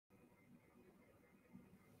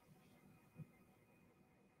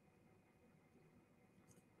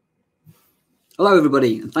Hello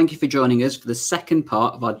everybody, and thank you for joining us for the second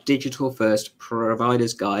part of our Digital First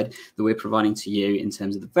Providers Guide that we're providing to you in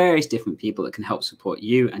terms of the various different people that can help support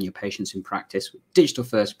you and your patients in practice with Digital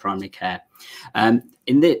First Primary Care.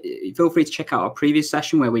 Feel free to check out our previous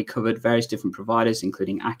session where we covered various different providers,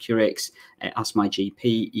 including Accurix, Ask My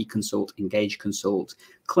GP, eConsult, Engage Consult,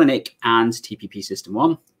 Clinic, and TPP System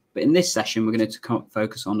 1. But in this session, we're going to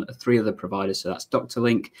focus on 3 other providers. So that's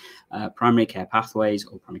DrLink, Primary Care Pathways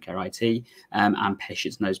or Primary Care IT, and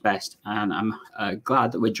Patients Knows Best. And I'm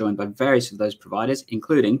glad that we're joined by various of those providers,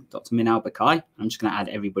 including Dr. Minal Bakai. I'm just going to add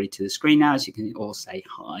everybody to the screen now so you can all say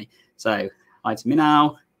hi. So hi to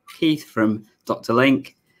Minal, Keith from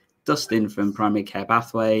DrLink, Dustin from Primary Care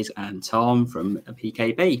Pathways, and Tom from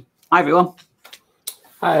PKB. Hi, everyone.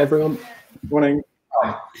 Hi, everyone. Morning.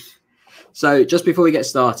 Hi. So just before we get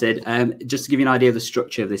started, just to give you an idea of the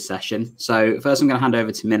structure of this session. So first I'm going to hand over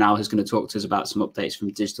to Minal, who's going to talk to us about some updates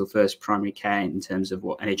from Digital First Primary Care in terms of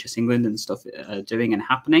what NHS England and stuff are doing and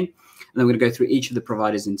happening. And then we're going to go through each of the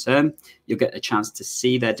providers in turn. You'll get a chance to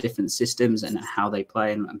see their different systems and how they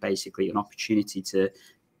play, and basically an opportunity to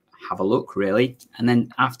have a look, really. And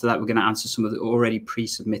then after that, we're going to answer some of the already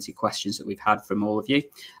pre-submitted questions that we've had from all of you.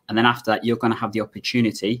 And then after that, you're going to have the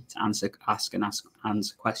opportunity to answer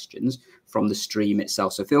questions from the stream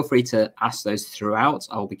itself. So feel free to ask those throughout.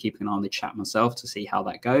 I'll be keeping an eye on the chat myself to see how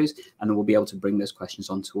that goes. And then we'll be able to bring those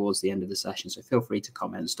questions on towards the end of the session. So feel free to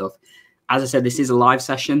comment stuff. As I said, this is a live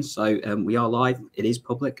session, so we are live. It is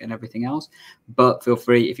public and everything else. But feel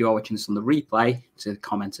free, if you are watching this on the replay, to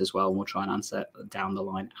comment as well. And we'll try and answer down the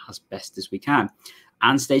line as best as we can.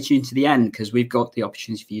 And stay tuned to the end, because we've got the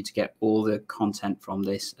opportunity for you to get all the content from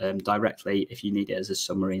this directly if you need it as a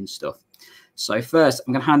summary and stuff. So first,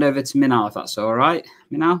 I'm going to hand over to Minal, if that's all right.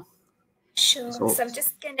 Minal? Sure. So I'm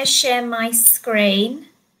just going to share my screen.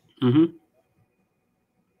 Mm-hmm.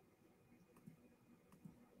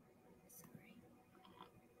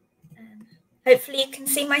 Hopefully you can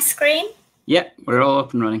see my screen. Yep, we're all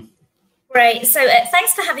up and running. Great. So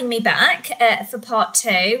thanks for having me back for part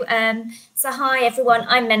 2. So hi, everyone.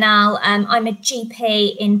 I'm Minal. I'm a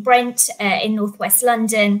GP in Brent in Northwest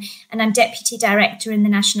London, and I'm Deputy Director and the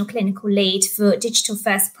National Clinical Lead for Digital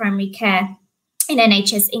First Primary Care in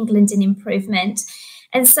NHS England and Improvement.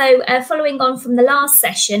 And so following on from the last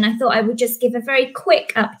session, I thought I would just give a very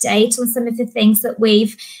quick update on some of the things that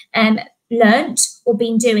we've learnt or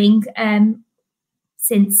been doing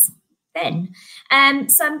since then.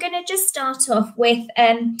 So I'm going to just start off with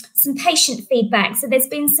some patient feedback. So there's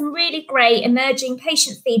been some really great emerging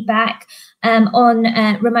patient feedback on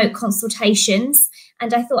remote consultations,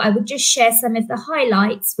 and I thought I would just share some of the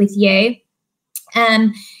highlights with you.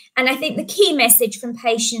 And I think the key message from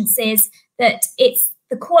patients is that it's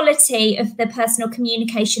the quality of the personal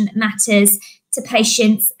communication that matters to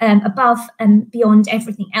patients above and beyond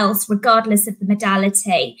everything else, regardless of the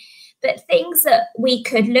modality. But things that we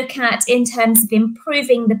could look at in terms of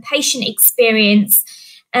improving the patient experience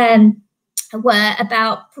were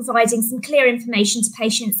about providing some clear information to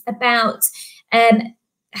patients about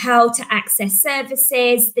how to access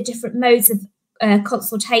services, the different modes of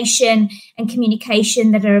consultation and communication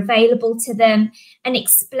that are available to them, and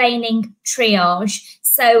explaining triage.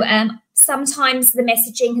 So sometimes the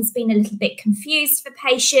messaging has been a little bit confused for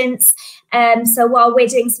patients. So while we're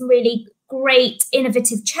doing some really great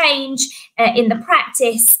innovative change in the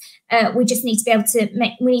practice, we just need to be able to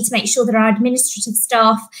make sure that our administrative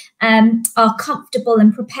staff are comfortable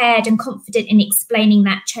and prepared and confident in explaining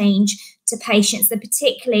that change to patients, and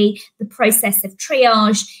particularly the process of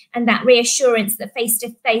triage and that reassurance that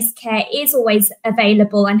face-to-face care is always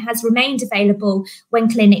available and has remained available when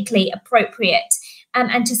clinically appropriate.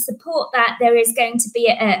 And to support that, there is going to be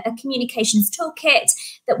a communications toolkit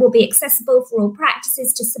that will be accessible for all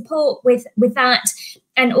practices to support with that.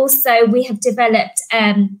 And also we have developed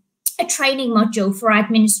a training module for our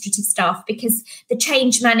administrative staff, because the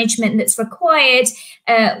change management that's required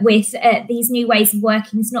with these new ways of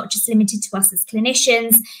working is not just limited to us as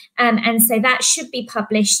clinicians. And so that should be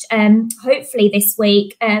published hopefully this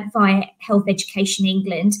week via Health Education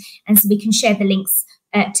England. And so we can share the links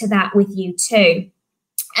to that with you too.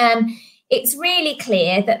 It's really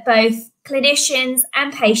clear that both clinicians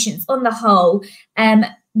and patients on the whole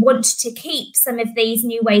want to keep some of these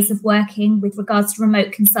new ways of working with regards to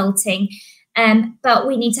remote consulting, but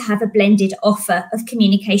we need to have a blended offer of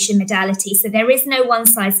communication modality. So there is no one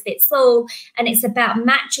size fits all, and it's about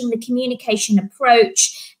matching the communication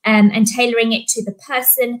approach and tailoring it to the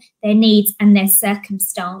person, their needs and their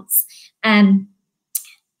circumstance.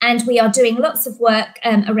 And we are doing lots of work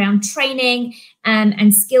around training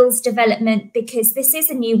and skills development, because this is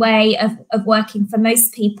a new way of working for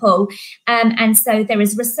most people. And so there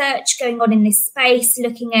is research going on in this space,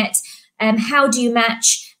 looking at how do you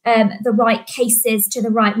match the right cases to the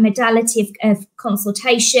right modality of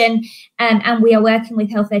consultation. And we are working with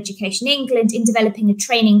Health Education England in developing a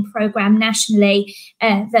training programme nationally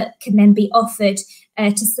that can then be offered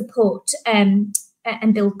to support and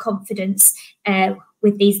build confidence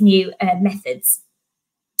with these new methods.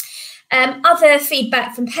 Other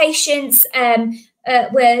feedback from patients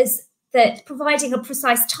was that providing a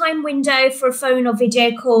precise time window for a phone or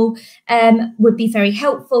video call would be very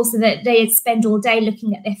helpful, so that they'd spend all day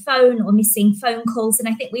looking at their phone or missing phone calls. And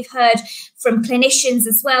I think we've heard from clinicians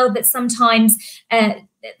as well that sometimes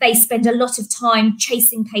they spend a lot of time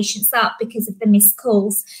chasing patients up because of the missed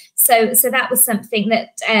calls. So that was something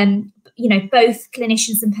that both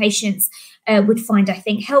clinicians and patients would find, I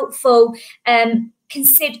think, helpful.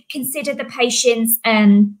 Consider the patient's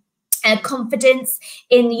confidence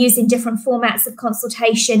in using different formats of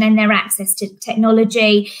consultation and their access to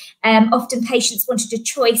technology. Often patients wanted a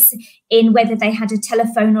choice in whether they had a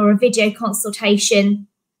telephone or a video consultation.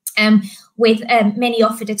 With many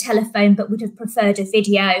offered a telephone but would have preferred a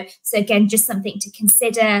video. So again, just something to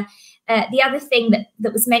consider. The other thing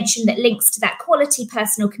that was mentioned that links to that quality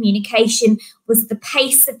personal communication was the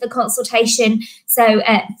pace of the consultation. So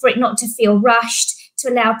for it not to feel rushed, to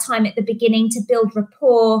allow time at the beginning to build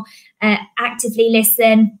rapport, actively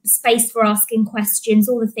listen, space for asking questions,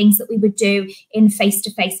 all the things that we would do in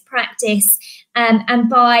face-to-face practice. And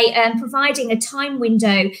by providing a time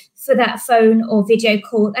window for that phone or video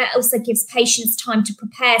call, that also gives patients time to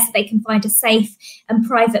prepare so they can find a safe and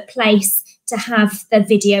private place to have the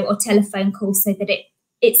video or telephone call, so that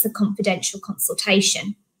it's a confidential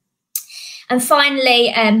consultation. And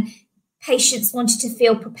finally, patients wanted to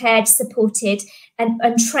feel prepared, supported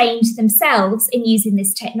and trained themselves in using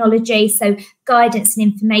this technology. So guidance and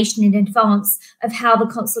information in advance of how the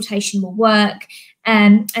consultation will work,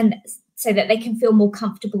 and so that they can feel more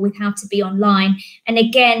comfortable with how to be online. And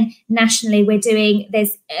again, nationally, we're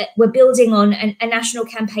building on a national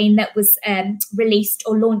campaign that was released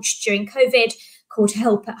or launched during COVID, called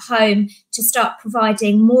Help at Home, to start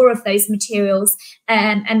providing more of those materials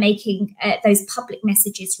and making those public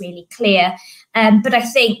messages really clear. But I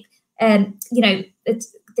think,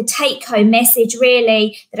 the take-home message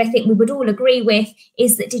really that I think we would all agree with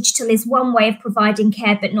is that digital is one way of providing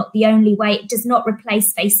care, but not the only way. It does not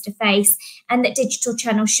replace face-to-face, and that digital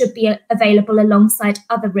channels should be available alongside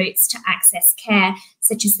other routes to access care,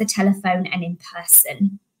 such as the telephone and in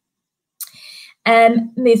person.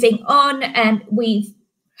 Moving on, we've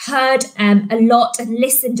heard a lot and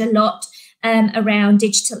listened a lot around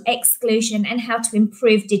digital exclusion and how to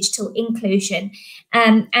improve digital inclusion.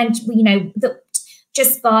 And we know that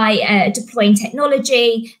just by deploying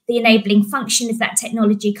technology, the enabling function of that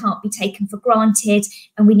technology can't be taken for granted,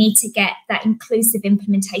 and we need to get that inclusive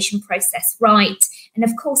implementation process right. And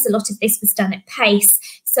of course, a lot of this was done at pace.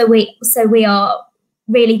 So we are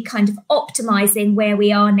really kind of optimizing where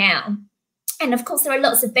we are now. And of course, there are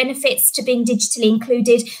lots of benefits to being digitally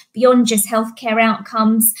included beyond just healthcare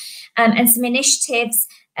outcomes, and some initiatives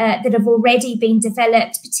that have already been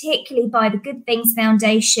developed, particularly by the Good Things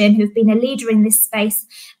Foundation, who've been a leader in this space,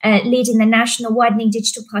 leading the National Widening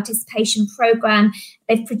Digital Participation Programme.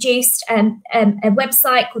 They've produced a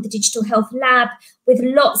website called the Digital Health Lab with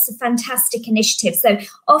lots of fantastic initiatives. So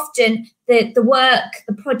often the work,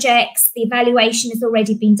 the projects, the evaluation has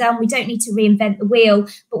already been done. We don't need to reinvent the wheel,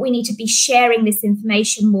 but we need to be sharing this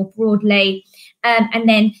information more broadly. And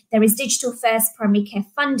then there is Digital First Primary Care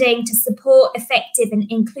funding to support effective and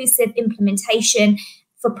inclusive implementation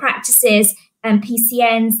for practices and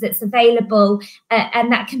PCNs that's available,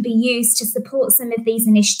 and that can be used to support some of these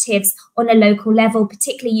initiatives on a local level,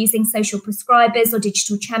 particularly using social prescribers or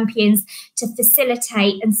digital champions to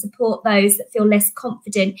facilitate and support those that feel less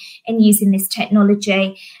confident in using this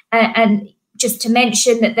technology. And just to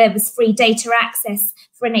mention that there was free data access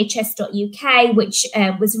for NHS.UK, which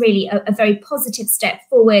was really a very positive step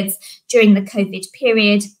forwards during the COVID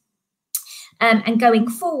period. And going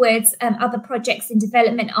forwards, other projects in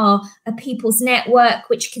development are a People's Network,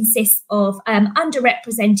 which consists of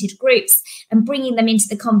underrepresented groups, and bringing them into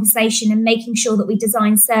the conversation and making sure that we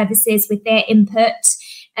design services with their input,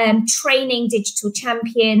 training digital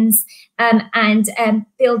champions, and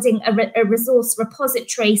building a resource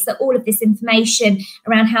repository, so all of this information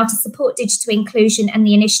around how to support digital inclusion and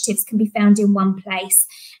the initiatives can be found in one place,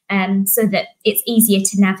 so that it's easier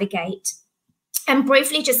to navigate. I'm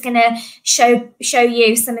briefly just going to show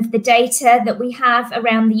you some of the data that we have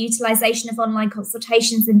around the utilisation of online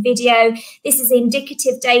consultations and video. This is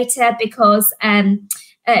indicative data because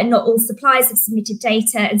not all suppliers have submitted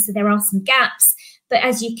data, and so there are some gaps. But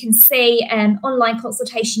as you can see, online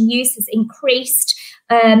consultation use has increased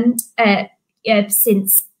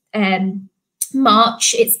since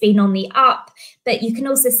March. It's been on the up, but you can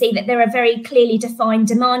also see that there are very clearly defined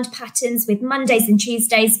demand patterns, with Mondays and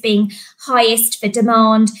Tuesdays being highest for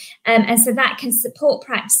demand. And so that can support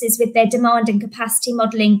practices with their demand and capacity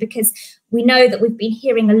modelling, because we know that we've been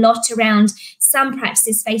hearing a lot around some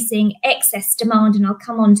practices facing excess demand, and I'll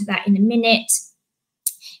come on to that in a minute.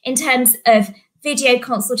 In terms of video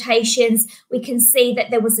consultations, we can see that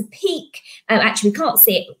there was a peak. Actually, we can't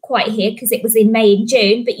see it quite here because it was in May and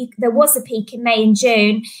June, but there was a peak in May and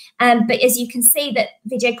June. But as you can see, that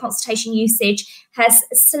video consultation usage has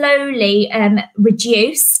slowly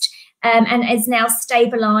reduced and is now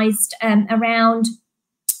stabilised around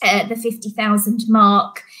the 50,000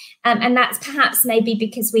 mark. And that's perhaps maybe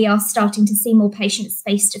because we are starting to see more patients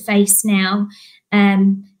face-to-face now,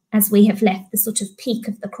 as we have left the sort of peak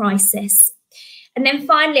of the crisis. And then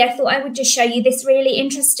finally, I thought I would just show you this really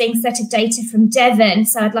interesting set of data from Devon.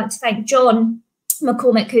 So I'd like to thank John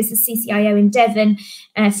McCormick, who's the CCIO in Devon,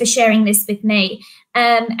 for sharing this with me.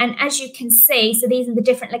 And as you can see, so these are the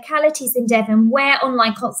different localities in Devon where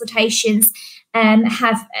online consultations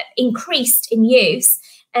have increased in use.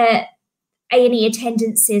 A&E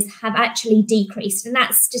attendances have actually decreased, and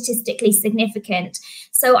that's statistically significant.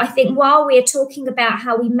 So I think while we're talking about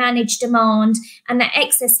how we manage demand and that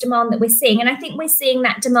excess demand that we're seeing, and I think we're seeing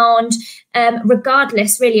that demand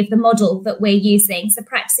regardless really of the model that we're using. So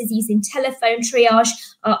practices using telephone triage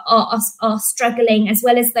are struggling, as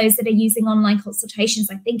well as those that are using online consultations.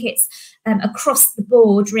 I think it's across the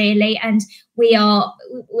board really, and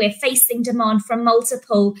we're facing demand from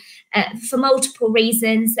multiple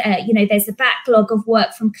reasons. There's a backlog of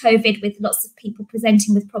work from COVID, with lots of people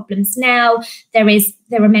presenting with problems now.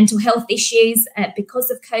 There are mental health issues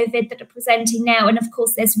because of COVID that are presenting now, and of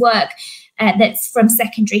course there's work that's from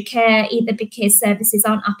secondary care, either because services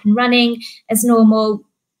aren't up and running as normal,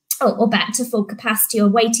 or back to full capacity, or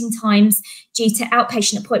waiting times due to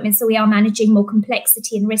outpatient appointments. So we are managing more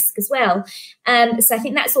complexity and risk as well. So I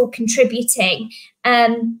think that's all contributing.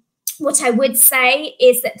 What I would say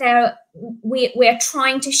is that we're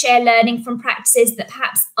trying to share learning from practices that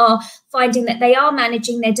perhaps are finding that they are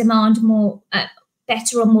managing their demand more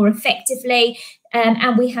better or more effectively.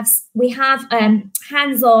 And we have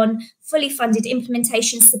hands-on, fully funded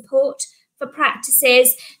implementation support for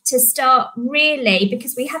practices to start really,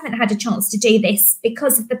 because we haven't had a chance to do this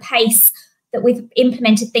because of the pace that we've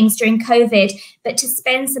implemented things during COVID, but to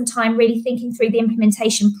spend some time really thinking through the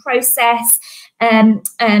implementation process,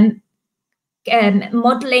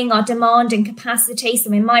 modelling our demand and capacity.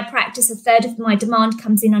 So in my practice, a third of my demand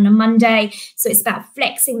comes in on a Monday. So it's about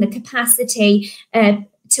flexing the capacity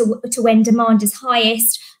to when demand is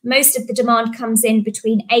highest. Most of the demand comes in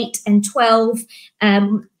between 8 and 12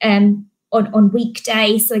 on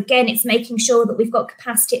weekdays. So again, it's making sure that we've got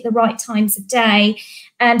capacity at the right times of day.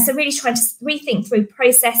 So really trying to rethink through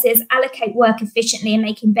processes, allocate work efficiently, and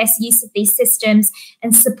making best use of these systems,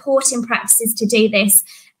 and supporting practices to do this,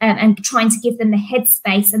 and trying to give them the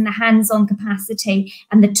headspace and the hands-on capacity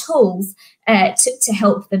and the tools to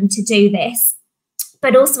help them to do this.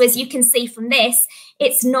 But also, as you can see from this,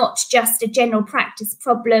 it's not just a general practice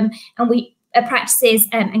problem, and practices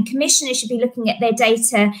and commissioners should be looking at their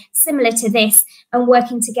data similar to this and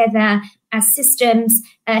working together as systems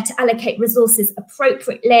to allocate resources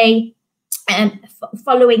appropriately,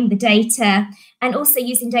 following the data, and also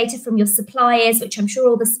using data from your suppliers, which I'm sure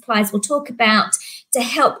all the suppliers will talk about, to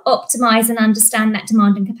help optimize and understand that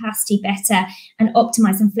demand and capacity better, and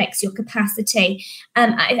optimize and flex your capacity.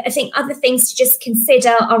 I think other things to just consider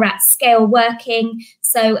are at scale working.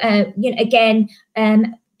 So, again,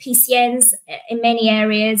 PCNs in many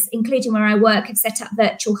areas, including where I work, have set up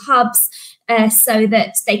virtual hubs so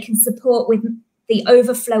that they can support with the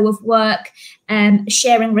overflow of work,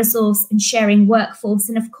 sharing resource and sharing workforce.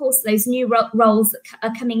 And of course, those new roles that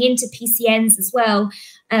are coming into PCNs as well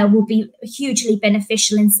will be hugely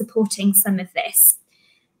beneficial in supporting some of this.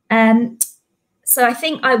 So I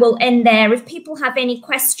think I will end there. If people have any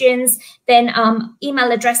questions, then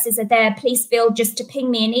email addresses are there. Please feel just to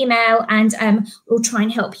ping me an email, and we'll try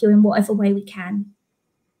and help you in whatever way we can.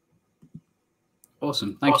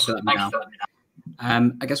 Awesome. Thanks for that, Minal.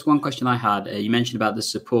 I guess one question I had, you mentioned about the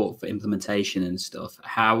support for implementation and stuff.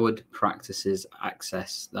 How would practices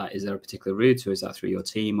access that? Is there a particular route, or is that through your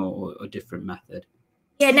team, or a different method?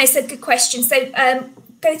 Yeah, no, so good question. So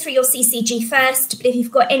go through your CCG first, but if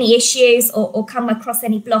you've got any issues or come across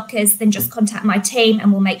any blockers, then just contact my team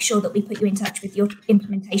and we'll make sure that we put you in touch with your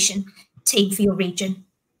implementation team for your region.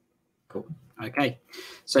 Cool. Okay.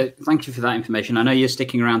 So thank you for that information. I know you're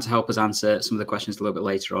sticking around to help us answer some of the questions a little bit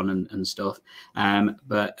later on and stuff.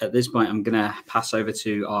 But at this point, I'm going to pass over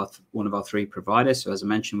to one of our three providers. So as I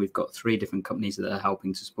mentioned, we've got three different companies that are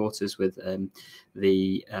helping to support us with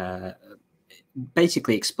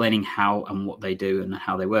basically explaining how and what they do and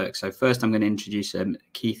how they work. So first, I'm going to introduce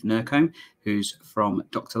Keith Nurcombe, who's from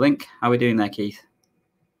Dr. Link. How are we doing there, Keith?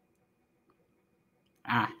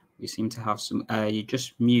 You seem to have some. You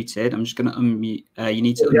just muted. I'm just going to unmute. You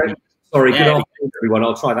need to. Unmute. Sorry. Good afternoon, everyone.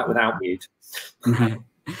 I'll try that without mute.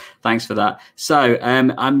 Thanks for that. So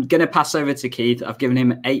I'm going to pass over to Keith. I've given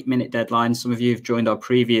him an 8-minute deadline. Some of you who've joined our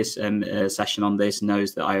previous session on this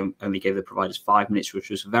knows that I only gave the providers 5 minutes,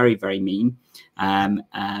 which was very, very mean.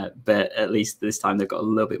 But at least this time they've got a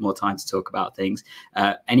little bit more time to talk about things.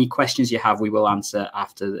 Any questions you have, we will answer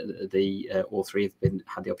after all three have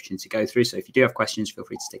had the opportunity to go through. So if you do have questions, feel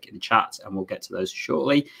free to stick it in the chat and we'll get to those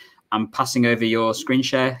shortly. I'm passing over your screen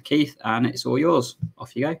share, Keith, and it's all yours.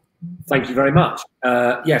 Off you go. Thank you very much.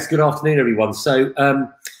 Yes, good afternoon, everyone. So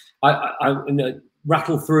I'm going to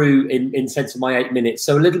rattle through in sense of my 8 minutes.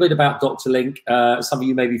 So a little bit about Dr. Link. Some of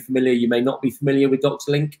you may be familiar, you may not be familiar with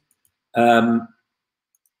Dr. Link. I'm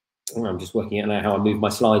just working out now how I move my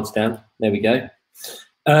slides down. There we go.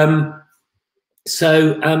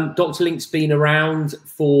 Dr. Link's been around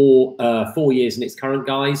for 4 years in its current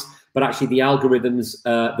guise, but actually the algorithms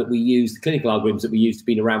that we use, the clinical algorithms that we use, have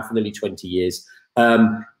been around for nearly 20 years.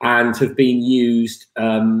 And have been used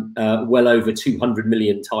well over 200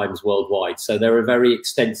 million times worldwide. So they're a very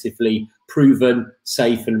extensively proven,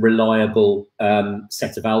 safe and reliable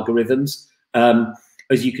set of algorithms.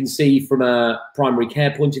 As you can see from a primary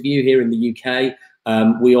care point of view here in the UK,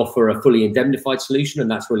 we offer a fully indemnified solution,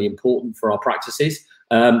 and that's really important for our practices.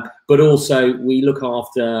 But also we look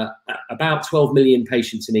after about 12 million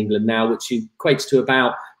patients in England now, which equates to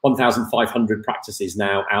about 1,500 practices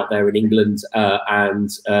now out there in England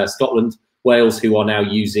and Scotland, Wales, who are now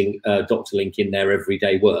using Dr. Link in their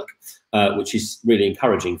everyday work, which is really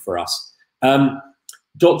encouraging for us.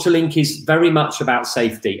 Dr. Link is very much about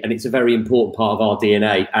safety, and it's a very important part of our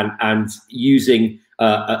DNA, and using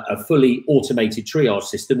a fully automated triage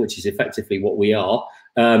system, which is effectively what we are,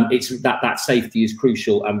 it's that safety is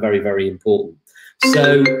crucial and very, very important.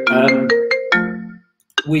 So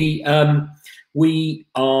we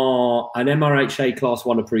are an MRHA Class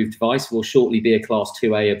 1 approved device. We'll shortly be a Class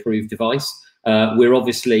 2A approved device. We're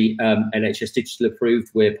obviously NHS Digital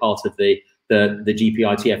approved. We're part of the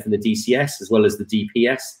GPITF and the DCS, as well as the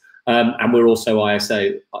DPS. And we're also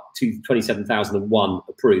ISO 27001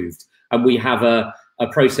 approved. And we have a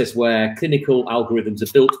process where clinical algorithms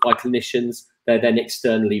are built by clinicians. They're then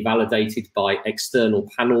externally validated by external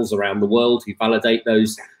panels around the world who validate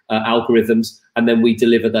those algorithms, and then we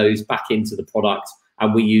deliver those back into the product,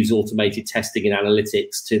 and we use automated testing and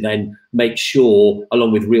analytics to then make sure,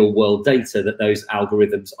 along with real world data, that those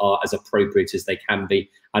algorithms are as appropriate as they can be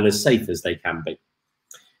and as safe as they can be.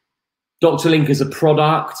 Dr. Link as a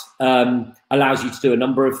product allows you to do a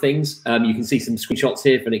number of things. You can see some screenshots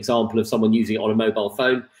here for an example of someone using it on a mobile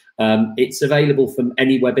phone. It's available from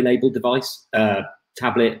any web-enabled device,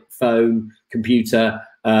 tablet, phone, computer,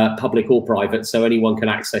 public or private, so anyone can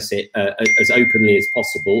access it as openly as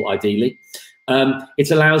possible, ideally.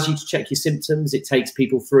 It allows you to check your symptoms. It takes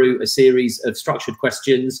people through a series of structured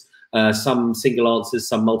questions, some single answers,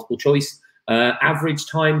 some multiple choice. Average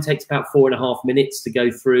time takes about 4.5 minutes to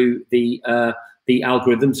go through the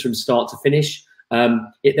algorithms from start to finish.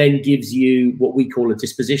 It then gives you what we call a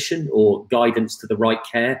disposition or guidance to the right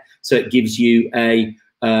care. So it gives you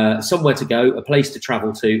somewhere to go, a place to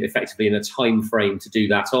travel to, effectively in a time frame to do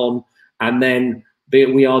that on. And then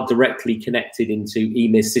we are directly connected into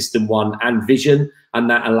EMIS System 1 and Vision, and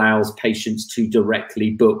that allows patients to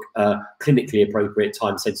directly book a clinically appropriate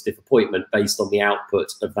time-sensitive appointment based on the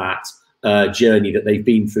output of that journey that they've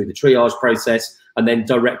been through the triage process, and then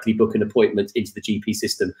directly book an appointment into the GP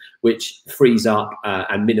system, which frees up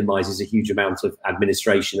and minimizes a huge amount of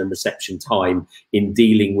administration and reception time in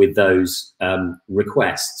dealing with those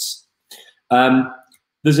requests.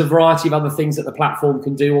 There's a variety of other things that the platform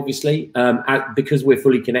can do, obviously. Because we're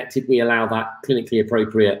fully connected, we allow that clinically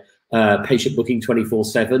appropriate patient booking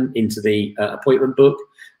 24/7 into the appointment book.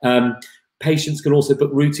 Patients can also book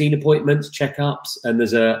routine appointments, checkups, and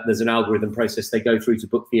there's an algorithm process they go through to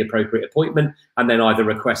book the appropriate appointment, and then either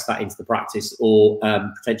request that into the practice or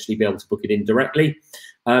potentially be able to book it in directly.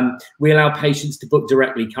 We allow patients to book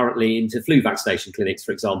directly currently into flu vaccination clinics,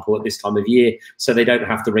 for example, at this time of year, so they don't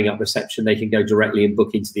have to ring up reception. They can go directly and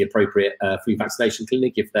book into the appropriate flu vaccination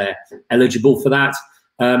clinic if they're eligible for that.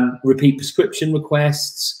 Repeat prescription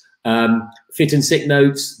requests, fit and sick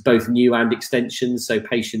notes, both new and extensions, so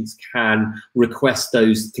patients can request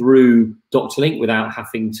those through Dr. Link without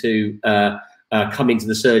having to come into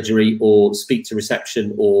the surgery or speak to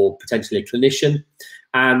reception or potentially a clinician.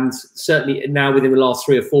 And certainly now within the last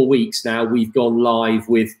 3 or 4 weeks now, we've gone live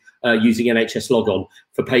with using NHS Logon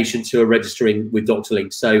for patients who are registering with Dr.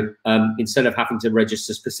 Link. So instead of having to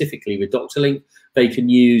register specifically with Dr. Link, they can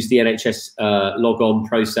use the NHS Logon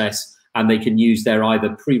process, and they can use their either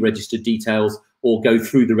pre-registered details or go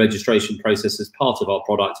through the registration process as part of our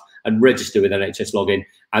product and register with NHS Login,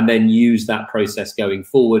 and then use that process going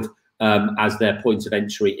forward as their point of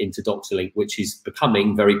entry into Dr. Link, which is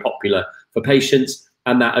becoming very popular for patients.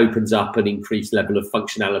 And that opens up an increased level of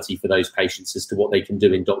functionality for those patients as to what they can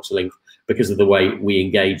do in Dr. Link because of the way we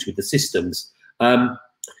engage with the systems.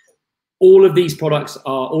 All of these products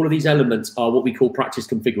are, all of these elements are what we call practice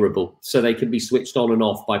configurable. So they can be switched on and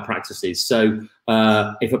off by practices. So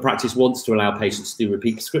if a practice wants to allow patients to do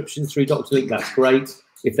repeat prescriptions through Dr. Link, that's great.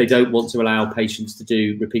 If they don't want to allow patients to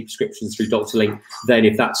do repeat prescriptions through Dr. Link, then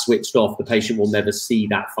if that's switched off, the patient will never see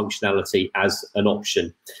that functionality as an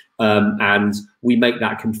option. And we make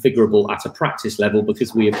that configurable at a practice level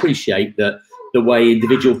because we appreciate that the way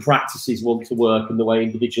individual practices want to work and the way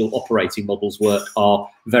individual operating models work are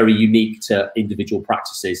very unique to individual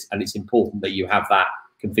practices, and it's important that you have that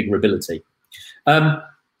configurability.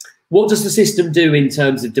 What does the system do in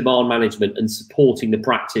terms of demand management and supporting the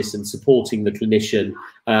practice and supporting the clinician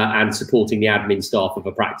and supporting the admin staff of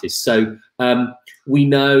a practice? So we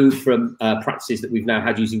know from practices that we've now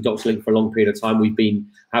had using Dr. Link for a long period of time,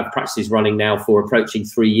 have practices running now for approaching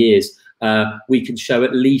 3 years. We can show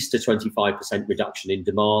at least a 25% reduction in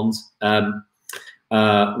demands.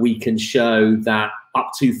 We can show that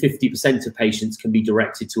up to 50% of patients can be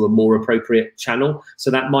directed to a more appropriate channel. So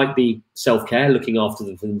that might be self-care, looking after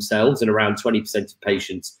them for themselves, and around 20% of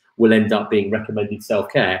patients will end up being recommended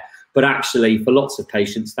self-care. But actually, for lots of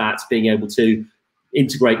patients, that's being able to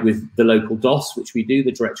integrate with the local DOS, which we do,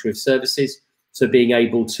 the Directory of Services. So being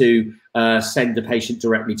able to send a patient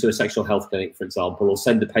directly to a sexual health clinic, for example, or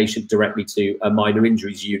send a patient directly to a minor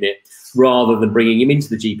injuries unit, rather than bringing him into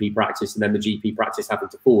the GP practice and then the GP practice having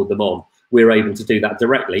to forward them on. We're able to do that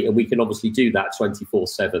directly, and we can obviously do that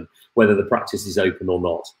 24/7, whether the practice is open or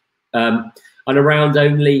not. And around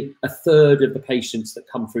only a third of the patients that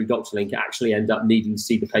come through Dr. Link actually end up needing to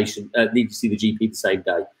see the patient, need to see the GP the same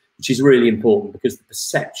day, which is really important because the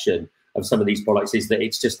perception of some of these products is that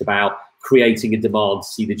it's just about creating a demand to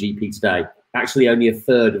see the GP today. Actually, only a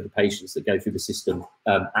third of the patients that go through the system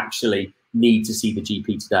actually need to see the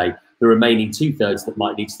GP today. The remaining 2/3 that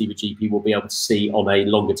might need to see the GP will be able to see on a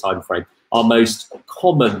longer time frame. Our most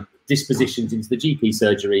common dispositions into the GP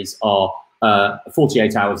surgeries are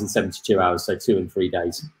 48 hours and 72 hours, so 2 and 3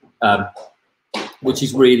 days, which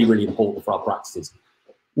is really, really important for our practices.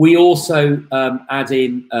 We also add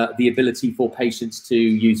in the ability for patients to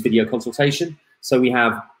use video consultation. So we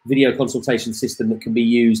have video consultation system that can be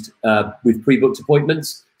used with pre-booked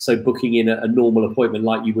appointments. So booking in a normal appointment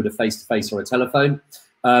like you would a face-to-face or a telephone.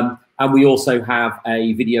 And we also have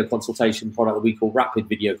a video consultation product that we call Rapid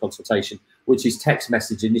Video Consultation, which is text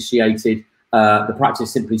message initiated. The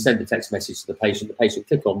practice simply send a text message to the patient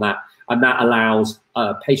click on that, and that allows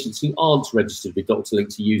patients who aren't registered with Dr. Link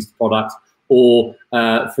to use the product, or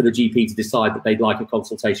for the GP to decide that they'd like a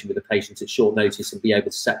consultation with the patient at short notice and be able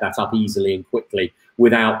to set that up easily and quickly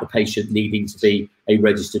without the patient needing to be a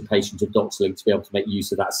registered patient of Dr. Link to be able to make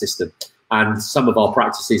use of that system. And some of our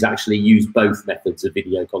practices actually use both methods of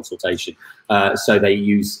video consultation. So they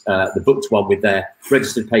use the booked one with their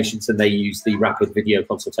registered patients, and they use the rapid video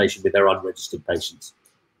consultation with their unregistered patients.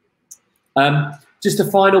 Just a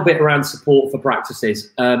final bit around support for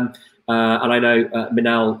practices. And I know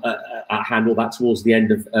Minal handled that towards the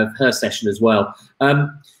end of her session as well.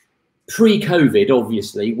 Pre-COVID,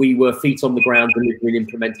 obviously, we were feet on the ground delivering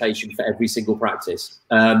implementation for every single practice.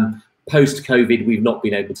 Post-COVID, we've not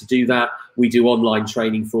been able to do that. We do online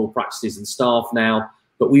training for all practices and staff now,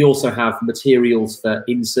 but we also have materials for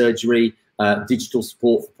in-surgery, digital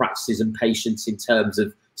support for practices and patients in terms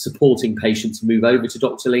of supporting patients move over to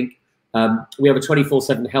Dr. Link. We have a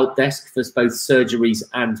 24/7 help desk for both surgeries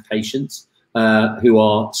and patients who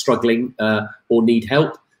are struggling or need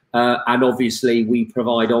help. And obviously, we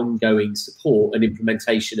provide ongoing support and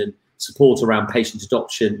implementation and support around patient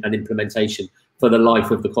adoption and implementation for the life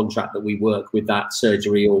of the contract that we work with that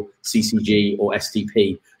surgery or CCG or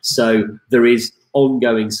STP. So there is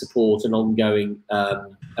ongoing support and ongoing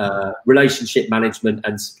relationship management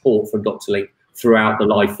and support from Dr. Link throughout the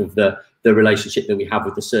life of the relationship that we have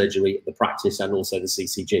with the surgery, the practice, and also the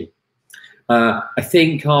CCG. I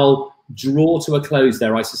think I'll draw to a close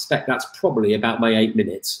there. I suspect that's probably about my 8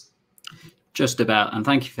 minutes. Just about, and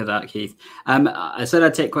thank you for that, Keith. I said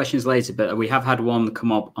I'd take questions later, but we have had one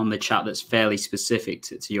come up on the chat that's fairly specific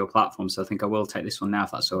to your platform, so I think I will take this one now,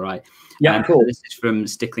 if that's all right. Yeah, cool. This is from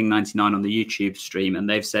Stickling99 on the YouTube stream, and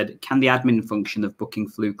they've said, can the admin function of booking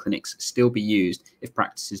flu clinics still be used if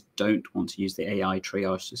practices don't want to use the AI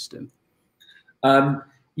triage system?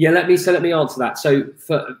 Yeah, let me answer that. So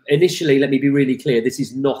initially, let me be really clear. This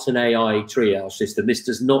is not an AI triage system. This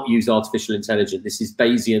does not use artificial intelligence. This is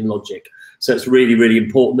Bayesian logic. So it's really, really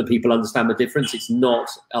important that people understand the difference. It's not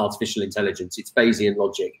artificial intelligence. It's Bayesian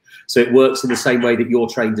logic. So it works in the same way that you're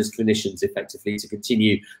trained as clinicians effectively to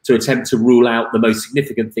continue to attempt to rule out the most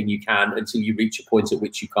significant thing you can until you reach a point at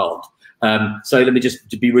which you can't. So let me just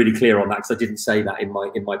be really clear on that, because I didn't say that in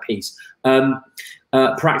my piece.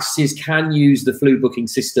 Practices can use the flu booking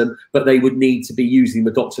system, but they would need to be using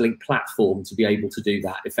the Dr. Link platform to be able to do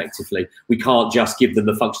that effectively. We can't just give them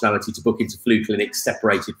the functionality to book into flu clinics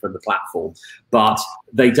separated from the platform, but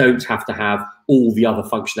they don't have to have all the other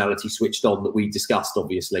functionality switched on that we discussed,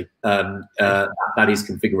 obviously. That is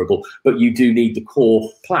configurable, but you do need the core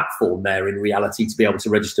platform there in reality to be able to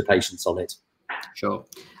register patients on it. Sure.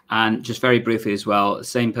 And just very briefly as well, the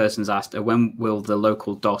same person's asked, when will the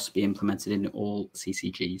local DOS be implemented in all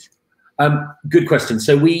CCGs? Good question.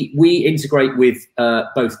 So we integrate with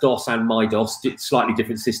both DOS and MyDOS, slightly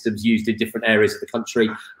different systems used in different areas of the country.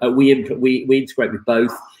 We integrate with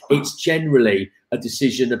both. It's generally a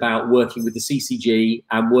decision about working with the CCG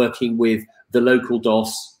and working with the local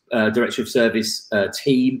DOS Directory of Service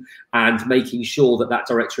team, and making sure that that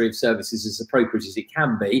Directory of Service is as appropriate as it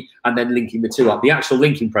can be, and then linking the two up. The actual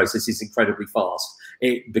linking process is incredibly fast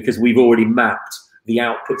because we've already mapped the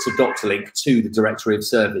outputs of Dr. Link to the Directory of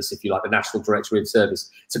Service, if you like, the National Directory of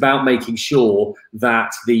Service. It's about making sure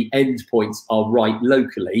that the endpoints are right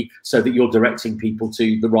locally so that you're directing people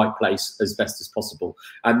to the right place as best as possible.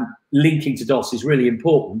 And linking to DOS is really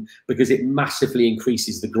important because it massively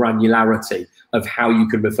increases the granularity of how you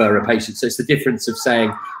can refer a patient. So it's the difference of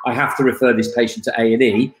saying, I have to refer this patient to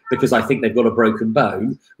A&E because I think they've got a broken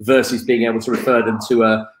bone, versus being able to refer them to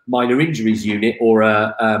a minor injuries unit or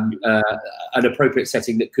an appropriate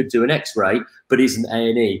setting that could do an X-ray but isn't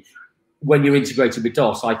A&E. When you're integrated with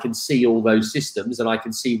DOS, I can see all those systems and I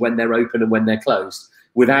can see when they're open and when they're closed.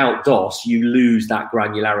 Without DOS, you lose that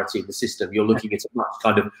granularity in the system. You're looking at a much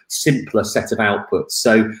kind of simpler set of outputs.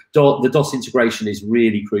 So the DOS integration is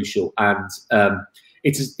really crucial, and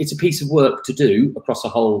it's a piece of work to do across a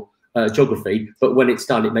whole geography, but when it's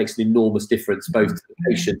done, it makes an enormous difference both to the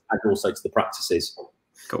patient and also to the practices.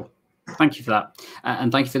 Cool. Thank you for that.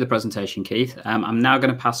 And thank you for the presentation, Keith. I'm now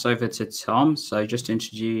going to pass over to Tom. So just to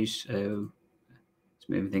introduce, let's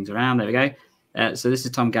move things around. There we go. So this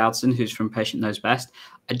is Tom Galdson, who's from Patient Knows Best.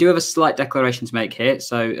 I do have a slight declaration to make here.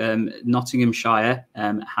 So Nottinghamshire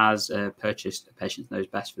has purchased Patient Knows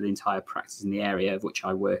Best for the entire practice in the area of which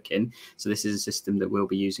I work in. So this is a system that we'll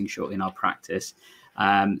be using shortly in our practice.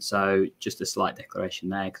 So just a slight declaration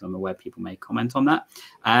there, because I'm aware people may comment on that.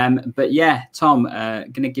 But yeah, Tom,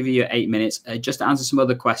 going to give you your 8 minutes just to answer some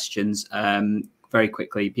other questions. Very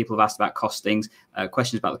quickly, people have asked about costings.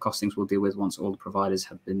 Questions about the costings we'll deal with once all the providers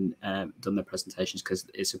have been done their presentations, because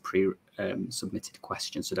it's a pre-submitted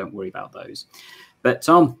question, so don't worry about those. But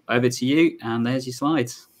Tom, over to you, and there's your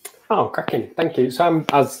slides. Oh, cracking! Thank you. So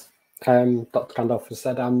as Dr. Randolph has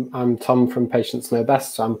said, I'm Tom from Patients Know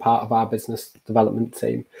Best. So I'm part of our business development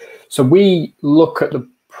team. So we look at the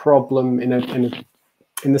problem in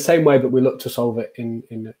the same way, but we look to solve it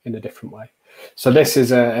in a different way. So this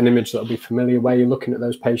is an image that will be familiar, where you're looking at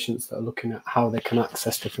those patients that are looking at how they can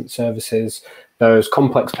access different services, those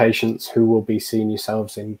complex patients who will be seeing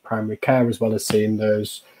yourselves in primary care, as well as seeing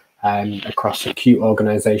those across acute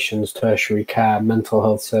organisations, tertiary care, mental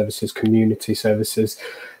health services, community services.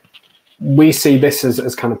 We see this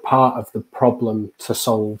as kind of part of the problem to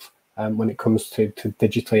solve when it comes to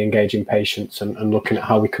digitally engaging patients and looking at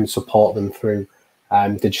how we can support them through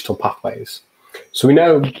digital pathways. So we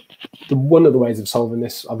know one of the ways of solving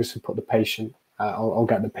this, obviously, put the patient, I'll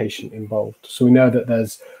get the patient involved. So we know that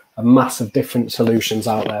there's a mass of different solutions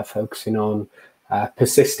out there focusing on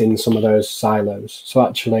persisting some of those silos. So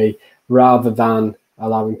actually, rather than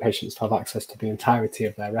allowing patients to have access to the entirety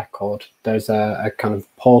of their record, there's a kind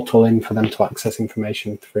of portal in for them to access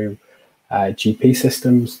information through GP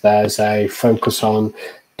systems. There's a focus on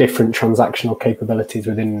different transactional capabilities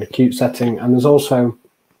within an acute setting, and there's also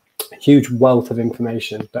huge wealth of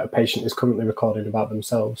information that a patient is currently recording about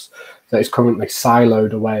themselves, that is currently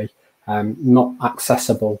siloed away, not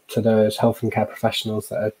accessible to those health and care professionals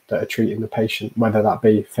that are treating the patient, whether that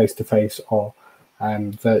be face-to-face or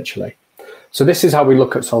virtually. So this is how we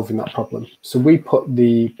look at solving that problem. So we put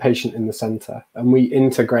the patient in the centre, and we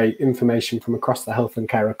integrate information from across the health and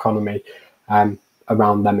care economy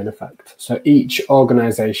around them, in effect. So each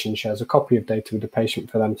organisation shares a copy of data with the patient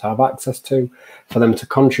for them to have access to, for them to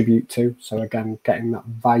contribute to. So again, getting that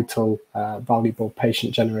vital, valuable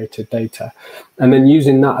patient-generated data, and then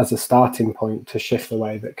using that as a starting point to shift the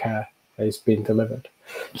way that care is being delivered.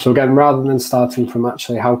 So again, rather than starting from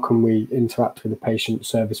actually how can we interact with the patient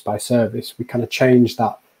service by service, we kind of change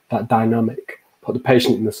that dynamic, put the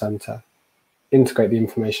patient in the centre, integrate the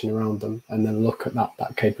information around them, and then look at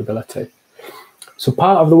that capability. So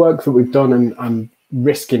part of the work that we've done, and I'm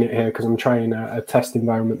risking it here because I'm trying a test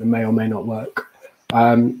environment that may or may not work,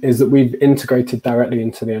 is that we've integrated directly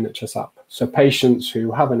into the NHS app. So patients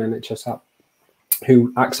who have an NHS app,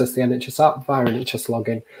 who access the NHS app via NHS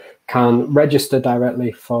login, can register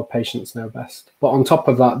directly for Patients Know Best. But on top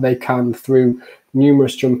of that, they can, through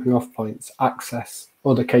numerous jumping off points, access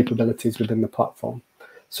other capabilities within the platform.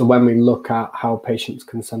 So when we look at how patients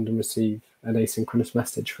can send and receive an asynchronous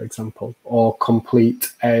message, for example, or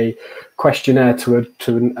complete a questionnaire to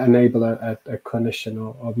enable a clinician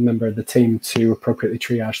or a member of the team to appropriately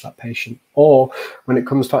triage that patient, or when it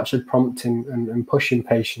comes to actually prompting and pushing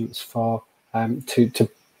patients for to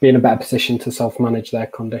be in a better position to self-manage their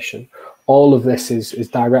condition. All of this is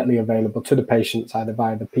directly available to the patients either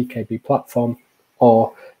via the PKB platform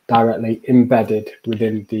or directly embedded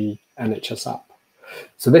within the NHS app.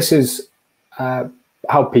 So this is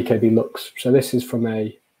how PKB looks. So this is from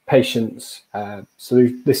a patient's, so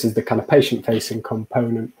this is the kind of patient-facing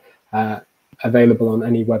component available on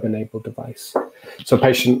any web-enabled device. So a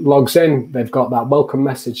patient logs in, they've got that welcome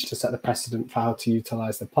message to set the precedent for how to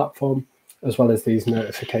utilize the platform, as well as these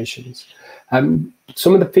notifications.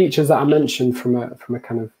 Some of the features that I mentioned from a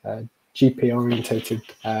kind of GP-orientated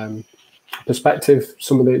perspective,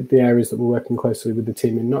 some of the areas that we're working closely with the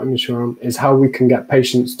team in Nottinghamshire on is how we can get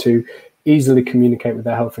patients to easily communicate with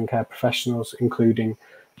their health and care professionals, including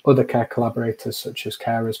other care collaborators such as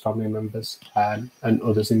carers, family members, and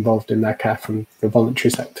others involved in their care from the voluntary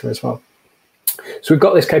sector as well. So we've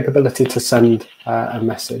got this capability to send a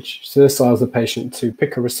message. So this allows the patient to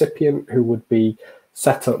pick a recipient who would be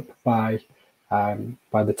set up by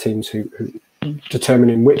the teams who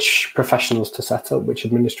determining which professionals to set up, which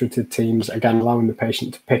administrative teams, again, allowing the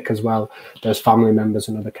patient to pick as well those family members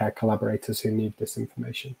and other care collaborators who need this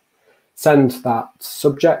information. Send that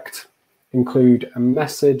subject, include a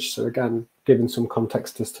message, so again, giving some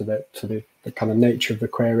context as to the kind of nature of the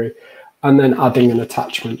query, and then adding an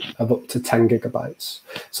attachment of up to 10 gigabytes.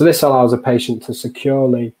 So this allows a patient to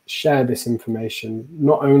securely share this information,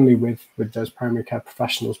 not only with those primary care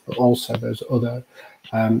professionals, but also those other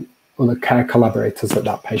care collaborators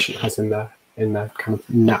that patient has in their kind of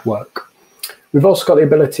network. We've also got the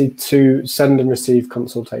ability to send and receive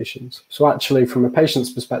consultations. So actually, from a patient's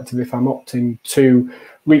perspective, if I'm opting to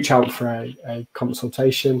reach out for a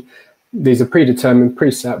consultation, these are predetermined,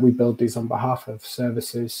 preset. We build these on behalf of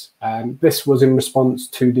services. This was in response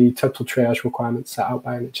to the total triage requirements set out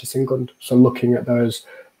by NHS England. So looking at those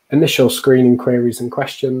initial screening queries and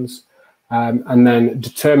questions, and then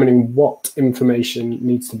determining what information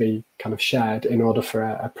needs to be kind of shared in order for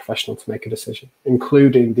a professional to make a decision,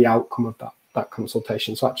 including the outcome of that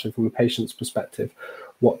consultation. So actually, from a patient's perspective,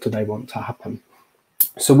 what do they want to happen?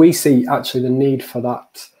 So we see actually the need for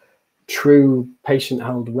that true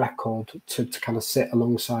patient-held record to kind of sit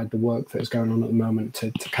alongside the work that is going on at the moment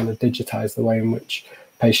to kind of digitize the way in which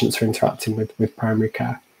patients are interacting with primary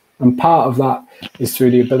care. And part of that is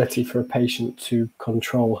through the ability for a patient to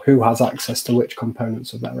control who has access to which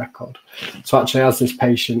components of their record. So actually, as this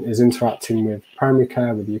patient is interacting with primary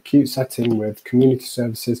care, with the acute setting, with community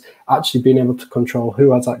services, actually being able to control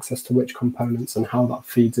who has access to which components and how that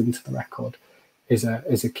feeds into the record is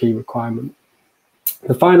a key requirement.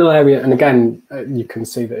 The final area, and again, you can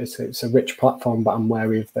see that it's a rich platform, but I'm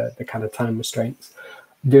wary of the kind of time restraints.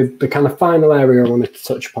 The kind of final area I wanted to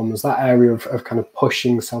touch upon was that area of kind of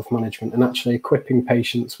pushing self-management and actually equipping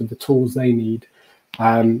patients with the tools they need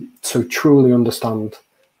to truly understand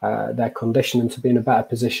their condition and to be in a better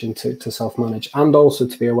position to self-manage, and also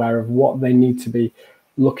to be aware of what they need to be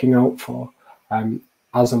looking out for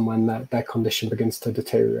as and when their condition begins to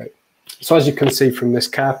deteriorate. So as you can see from this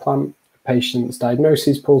care plan, patient's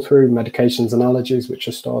diagnoses pull through, medications and allergies, which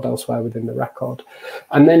are stored elsewhere within the record.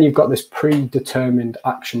 And then you've got this predetermined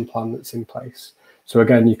action plan that's in place. So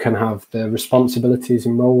again, you can have the responsibilities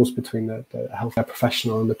and roles between the healthcare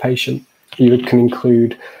professional and the patient. You can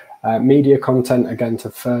include media content, again, to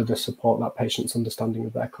further support that patient's understanding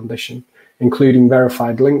of their condition, including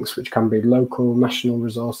verified links, which can be local, national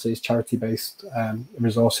resources, charity-based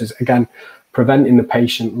resources, again, preventing the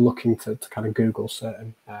patient looking to kind of Google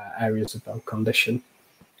certain areas of their condition.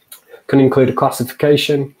 Can include a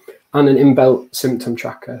classification and an inbuilt symptom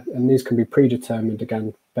tracker, and these can be predetermined,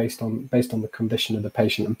 again, based on the condition of the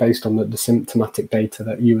patient and based on the symptomatic data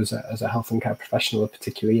that you as a health and care professional are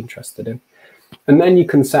particularly interested in. And then you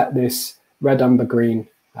can set this red, amber, green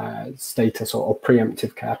status or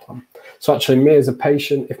preemptive care plan. So actually, me as a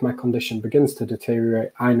patient, if my condition begins to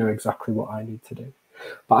deteriorate, I know exactly what I need to do.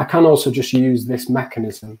 But I can also just use this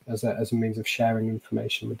mechanism as a means of sharing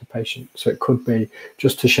information with the patient. So it could be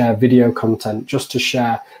just to share video content, just to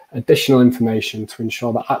share additional information to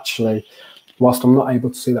ensure that actually, whilst I'm not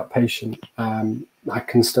able to see that patient, I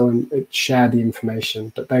can still share the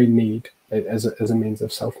information that they need as a means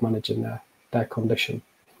of self-managing their condition.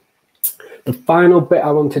 The final bit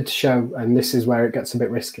I wanted to show, and this is where it gets a bit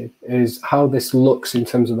risky, is how this looks in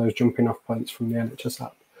terms of those jumping off points from the NHS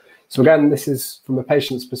app. So again, this is from a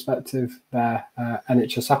patient's perspective, their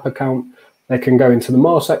NHS app account. They can go into the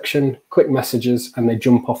More section, click messages, and they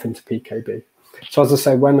jump off into PKB. So as I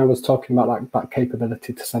say, when I was talking about that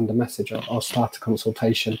capability to send a message or start a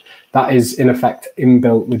consultation, that is in effect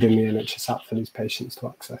inbuilt within the NHS app for these patients to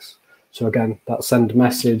access. So again, that send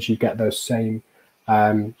message, you get those same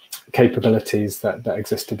capabilities that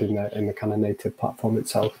existed in the kind of native platform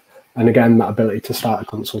itself. And again, that ability to start a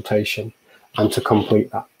consultation and to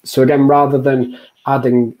complete that. So again, rather than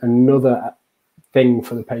adding another thing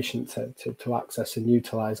for the patient to access and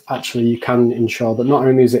utilize, actually you can ensure that not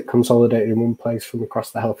only is it consolidated in one place from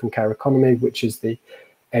across the health and care economy, which is the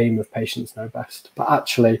aim of Patients Know Best, but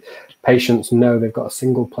actually patients know they've got a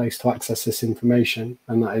single place to access this information,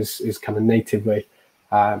 and that is kind of natively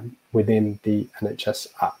within the NHS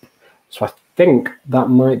app. So I think that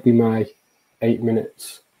might be my 8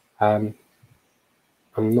 minutes.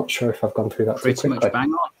 I'm not sure if I've gone through that pretty much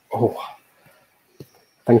bang on. Oh,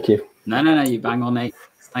 thank you. No, you bang on, mate.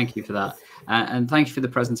 Thank you for that. And thank you for the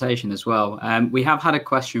presentation as well. We have had a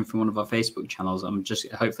question from one of our Facebook channels.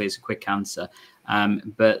 Hopefully it's a quick answer.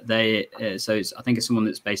 But I think it's someone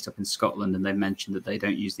that's based up in Scotland, and they mentioned that they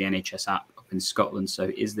don't use the NHS app up in Scotland.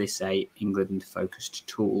 So is this a England focused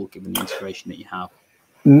tool, given the integration that you have?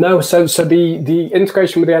 No, so the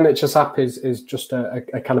integration with the NHS app is just a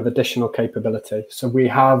kind of additional capability. So we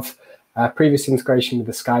have previous integration with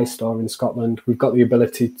the Sky Store in Scotland. We've got the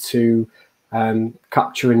ability to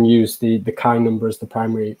capture and use the KI number as the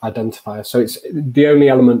primary identifier. So it's the only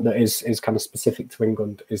element that is kind of specific to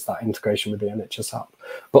England is that integration with the NHS app.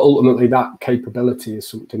 But ultimately, that capability is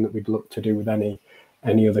something that we'd look to do with any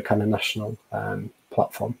other kind of national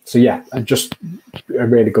platform. So yeah, just a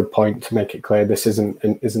really good point to make it clear. This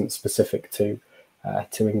isn't specific to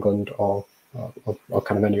England or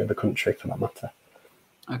kind of any other country for that matter.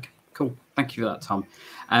 Okay, cool. Thank you for that, Tom.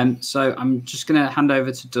 So I'm just going to hand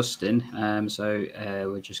over to Dustin.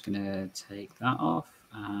 We're just going to take that off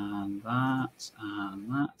and that and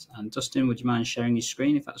that. And Dustin, would you mind sharing your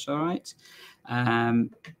screen if that's all right?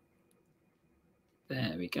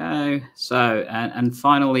 There we go. So, and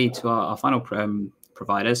finally to our final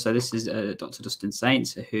provider. So this is Dr. Dustin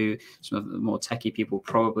Saints, who some of the more techie people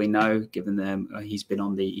probably know, given he's been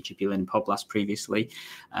on the EGP Learning Podcast previously,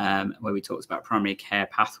 where we talked about primary care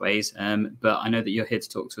pathways. But I know that you're here to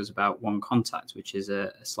talk to us about One Contact, which is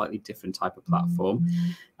a slightly different type of platform.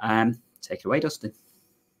 Take it away, Dustin.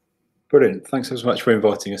 Brilliant. Thanks so much for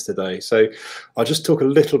inviting us today. So I'll just talk a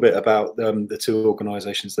little bit about the two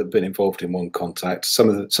organisations that have been involved in One Contact. Some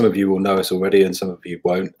of you will know us already and some of you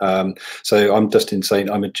won't. So I'm Dustin Saint.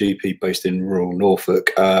 I'm a GP based in rural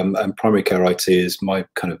Norfolk, and primary care IT is my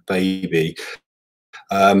kind of baby.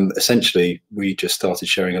 Essentially, we just started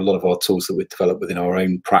sharing a lot of our tools that we've developed within our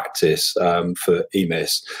own practice for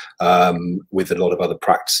EMIS with a lot of other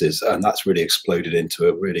practices, and that's really exploded into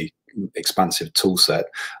a really expansive tool set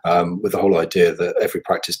with the whole idea that every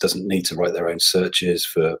practice doesn't need to write their own searches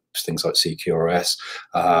for things like CQRS,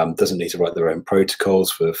 doesn't need to write their own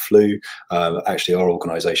protocols for flu. Actually, our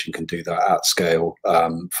organisation can do that at scale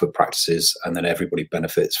for practices, and then everybody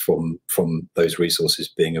benefits from those resources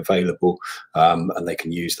being available, and they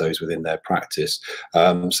can use those within their practice.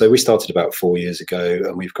 So we started about 4 years ago,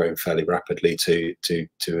 and we've grown fairly rapidly to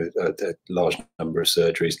a large number of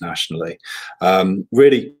surgeries nationally.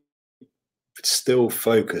 Really still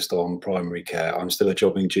focused on primary care. I'm still a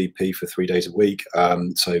jobbing GP for 3 days a week.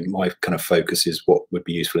 So my kind of focus is what would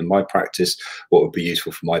be useful in my practice, what would be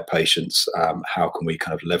useful for my patients. How can we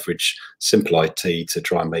kind of leverage simple IT to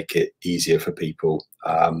try and make it easier for people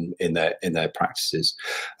in their practices.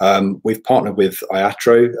 We've partnered with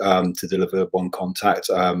IATRO to deliver One Contact.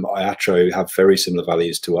 IATRO have very similar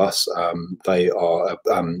values to us. They are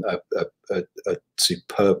a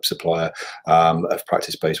superb supplier of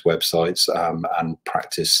practice-based websites and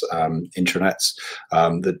practice intranets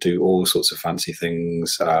that do all sorts of fancy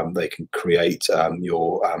things. They can create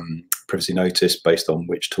your privacy notice based on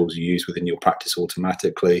which tools you use within your practice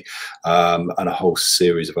automatically, and a whole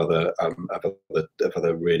series of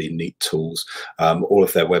other really neat tools. All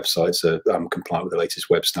of their websites are compliant with the latest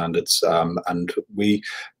web standards, and we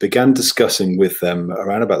began discussing with them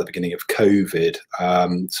around about the beginning of COVID,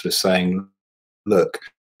 sort of saying, look,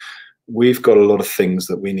 we've got a lot of things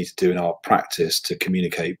that we need to do in our practice to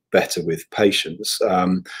communicate better with patients,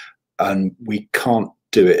 and we can't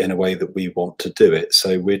do it in a way that we want to do it.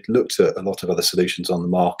 So we'd looked at a lot of other solutions on the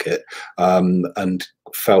market, and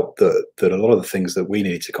felt that a lot of the things that we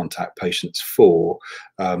needed to contact patients for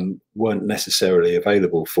weren't necessarily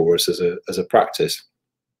available for us as a practice.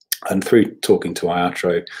 And through talking to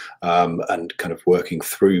IATRO and kind of working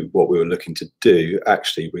through what we were looking to do,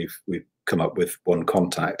 actually we've come up with One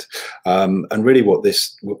Contact. And really what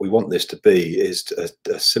we want this to be is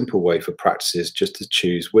a simple way for practices just to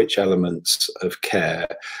choose which elements of care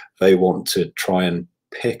they want to try and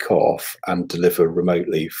pick off and deliver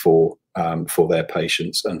remotely for their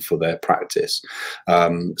patients and for their practice.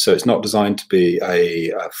 So it's not designed to be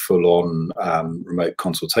a full-on remote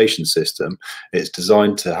consultation system. It's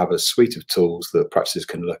designed to have a suite of tools that practices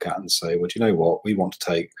can look at and say, well, do you know what? We want to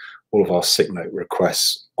take all of our sick note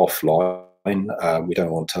requests offline. We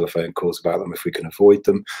don't want telephone calls about them if we can avoid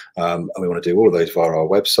them, and we want to do all of those via our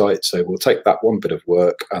website. So we'll take that one bit of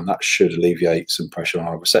work, and that should alleviate some pressure on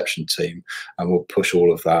our reception team, and we'll push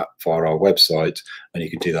all of that via our website, and you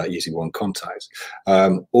can do that using One Contact.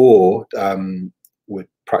 With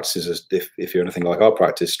practices, if you're anything like our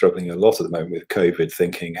practice, struggling a lot at the moment with COVID,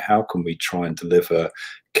 thinking how can we try and deliver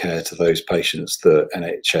care to those patients that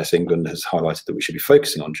NHS England has highlighted that we should be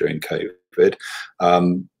focusing on during COVID,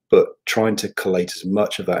 but trying to collate as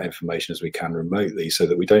much of that information as we can remotely, so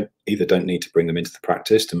that we don't need to bring them into the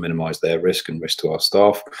practice to minimize their risk and risk to our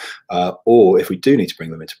staff, or if we do need to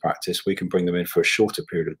bring them into practice, we can bring them in for a shorter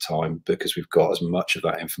period of time because we've got as much of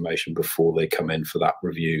that information before they come in for that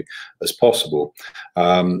review as possible.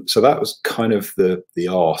 So that was kind of the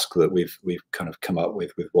ask that we've kind of come up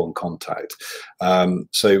with One Contact.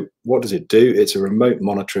 So what does it do? It's a remote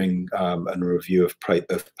monitoring and review of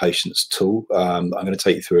patients tool. I'm going to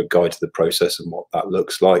take you through a guide to the process and what that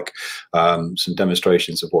looks like, some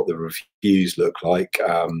demonstrations of what the reviews look like,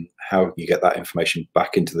 how you get that information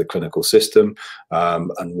back into the clinical system,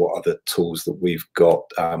 and what other tools that we've got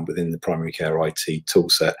within the primary care IT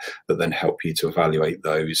toolset that then help you to evaluate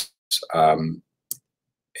those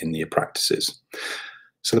in your practices.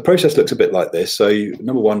 So the process looks a bit like this. So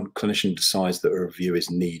number one, clinician decides that a review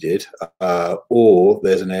is needed, or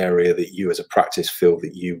there's an area that you as a practice feel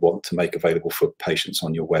that you want to make available for patients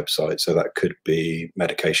on your website. So that could be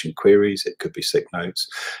medication queries, it could be sick notes,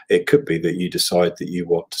 it could be that you decide that you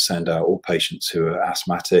want to send out all patients who are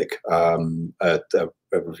asthmatic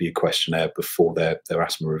a review questionnaire before their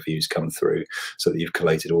asthma reviews come through, so that you've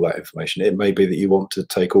collated all that information. It may be that you want to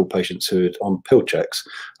take all patients who are on pill checks,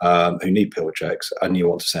 who need pill checks, and you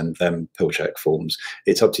want to send them pill check forms.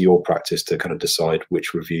 It's up to your practice to kind of decide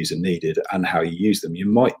which reviews are needed and how you use them. You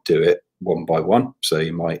might do it one by one. So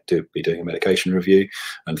you might be doing a medication review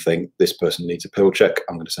and think this person needs a pill check,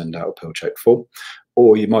 I'm going to send out a pill check form.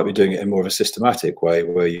 Or you might be doing it in more of a systematic way,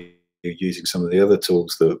 where you're using some of the other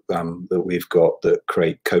tools that we've got that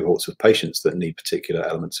create cohorts of patients that need particular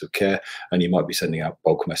elements of care, and you might be sending out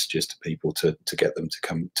bulk messages to people to get them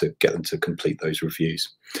to complete those reviews.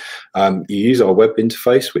 You use our web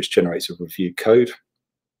interface, which generates a review code,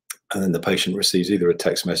 and then the patient receives either a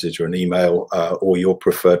text message or an email, or your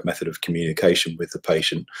preferred method of communication with the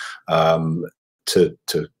patient to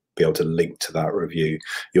be able to link to that review.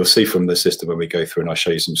 You'll see from the system when we go through and I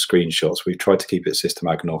show you some screenshots, we've tried to keep it system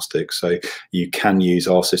agnostic. So you can use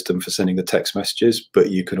our system for sending the text messages,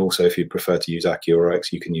 but you can also, if you prefer to use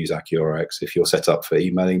AccuRx, you can use AccuRx. If you're set up for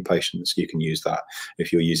emailing patients, you can use that.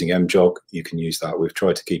 If you're using MJOG, you can use that. We've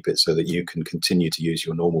tried to keep it so that you can continue to use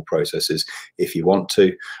your normal processes if you want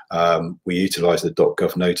to. We utilize the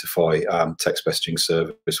 .gov Notify text messaging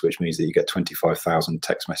service, which means that you get 25,000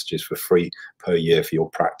 text messages for free per year for your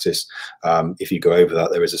practice. practice. If you go over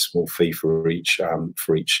that, there is a small fee for each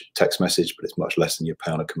text message, but it's much less than you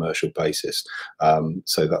pay on a commercial basis.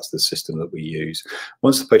 So that's the system that we use.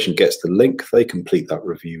 Once the patient gets the link, they complete that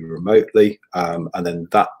review remotely, and then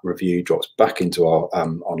that review drops back into our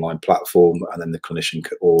online platform, and then the clinician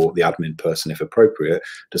or the admin person, if appropriate,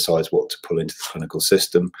 decides what to pull into the clinical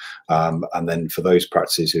system. And then for those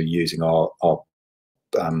practices who are using our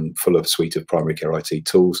full suite of primary care IT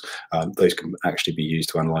tools, those can actually be used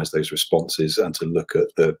to analyse those responses and to look at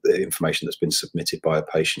the information that's been submitted by a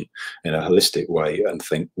patient in a holistic way and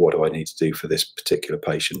think, what do I need to do for this particular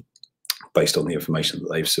patient based on the information that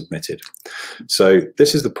they've submitted. So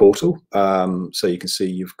this is the portal. So you can see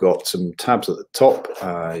you've got some tabs at the top.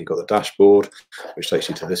 You've got the dashboard, which takes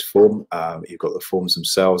you to this form. You've got the forms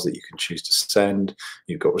themselves that you can choose to send.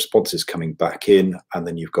 You've got responses coming back in, and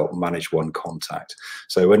then you've got manage one contact.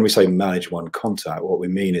 So when we say manage one contact, what we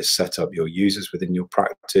mean is set up your users within your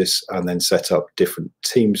practice and then set up different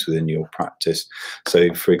teams within your practice.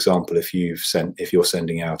 So for example, if you're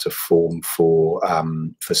sending out a form for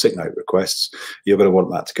sick note requests, you're going to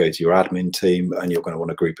want that to go to your admin team, and you're going to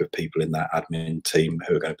want a group of people in that admin team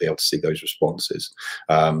who are going to be able to see those responses.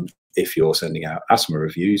 If you're sending out asthma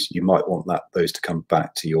reviews, you might want those to come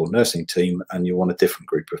back to your nursing team, and you want a different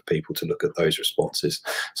group of people to look at those responses.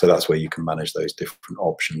 So that's where you can manage those different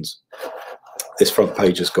options. This front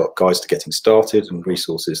page has got guides to getting started and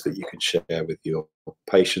resources that you can share with your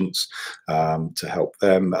patients to help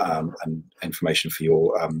them, and information for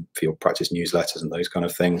your practice newsletters and those kind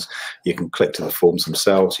of things. You can click to the forms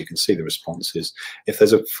themselves. You can see the responses. If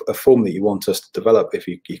there's a form that you want us to develop, if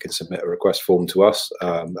you can submit a request form to us,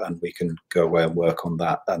 and we can go away and work on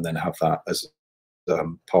that, and then have that as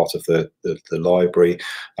part of the library.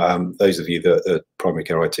 Those of you that are primary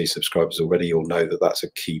care IT subscribers already, you'll know that that's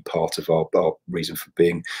a key part of our reason for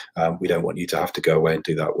being. We don't want you to have to go away and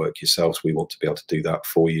do that work yourselves. We want to be able to do that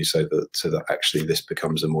for you, so that actually this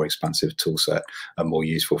becomes a more expansive tool set and more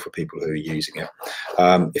useful for people who are using it.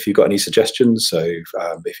 If you've got any suggestions, so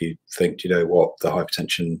if you think, you know what, the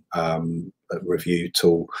hypertension review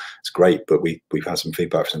tool, it's great, but we've had some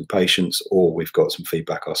feedback from patients, or we've got some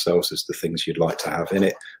feedback ourselves as to things you'd like to have in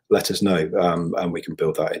it, let us know, and we can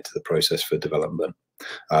build that into the process for development.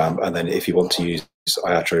 And then if you want to use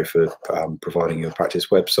iAtro for providing your practice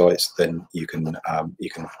websites, then you can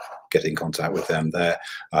get in contact with them there,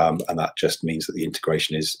 and that just means that the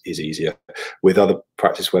integration is easier. With other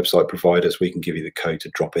practice website providers, we can give you the code to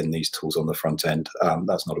drop in these tools on the front end.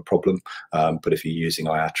 That's not a problem, but if you're using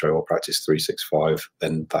iAtro or Practice 365,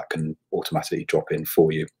 then that can automatically drop in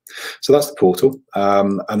for you. So that's the portal,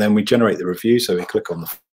 and then we generate the review. So we click on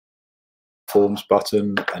the forms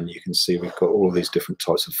button, and you can see we've got all of these different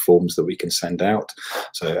types of forms that we can send out.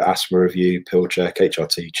 So asthma review, pill check,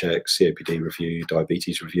 HRT check, COPD review,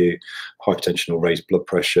 diabetes review, hypertension or raised blood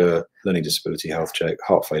pressure, learning disability health check,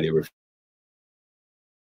 heart failure review.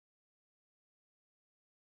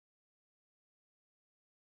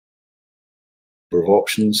 Of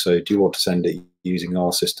options. So do you want to send it using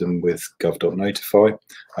our system with gov.notify,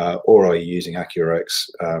 or are you using AccuRx,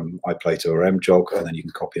 iPlato or MJOG, and then you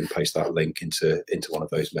can copy and paste that link into one of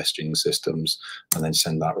those messaging systems and then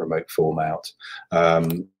send that remote form out.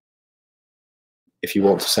 If you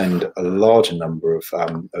want to send a larger number of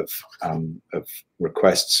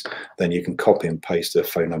requests, then you can copy and paste a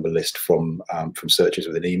phone number list from searches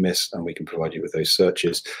within EMIS, and we can provide you with those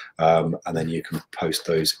searches, and then you can post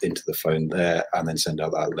those into the phone there and then send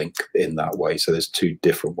out that link in that way. So there's two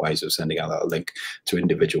different ways of sending out that link to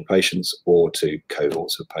individual patients or to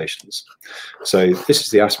cohorts of patients. So this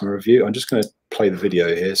is the asthma review. I'm just going to play the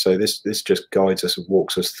video here. So this just guides us and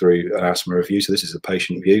walks us through an asthma review. So this is the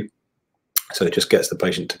patient view. So it just gets the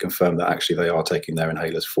patient to confirm that actually they are taking their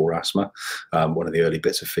inhalers for asthma. One of the early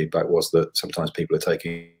bits of feedback was that sometimes people are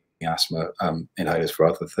taking asthma inhalers for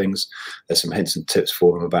other things. There's some hints and tips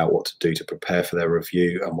for them about what to do to prepare for their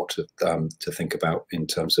review and what to think about in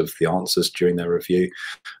terms of the answers during their review.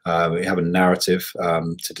 We have a narrative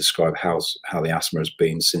to describe how the asthma has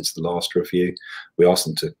been since the last review. We ask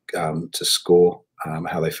them to score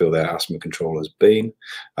how they feel their asthma control has been,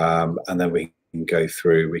 and then we can go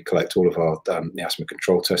through. We collect all of our the asthma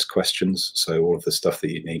control test questions, so all of the stuff that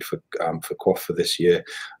you need for QOF for this year.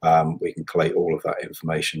 We can collate all of that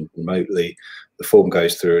information remotely. The form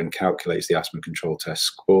goes through and calculates the asthma control test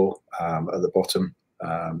score at the bottom,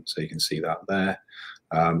 so you can see that there.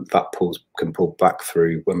 That can pull back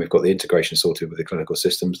through when we've got the integration sorted with the clinical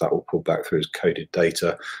systems. That will pull back through as coded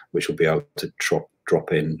data, which will be able to drop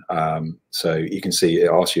in. So you can see it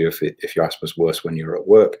asks you if your asthma is worse when you're at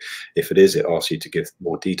work. If it is, it asks you to give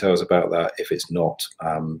more details about that. If it's not,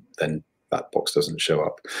 then that box doesn't show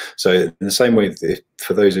up. So in the same way,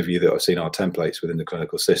 for those of you that have seen our templates within the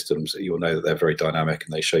clinical systems, you'll know that they're very dynamic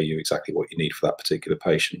and they show you exactly what you need for that particular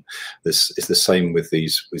patient. This is the same with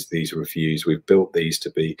these reviews. We've built these to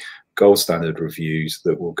be gold standard reviews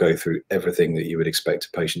that will go through everything that you would expect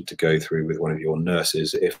a patient to go through with one of your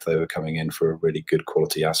nurses if they were coming in for a really good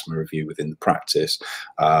quality asthma review within the practice.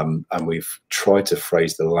 And we've tried to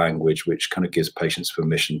phrase the language which kind of gives patients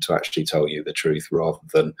permission to actually tell you the truth, rather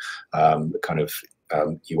than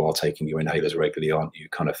you are taking your inhalers regularly, aren't you,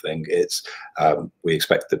 kind of thing. It's we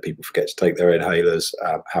expect that people forget to take their inhalers.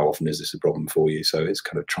 How often is this a problem for you? So it's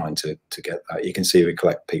kind of trying to get that. You can see we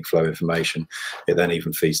collect peak flow information. It then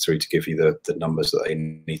even feeds through to give you the numbers that they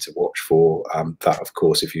need to watch for. That, of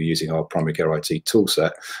course, if you're using our primary care IT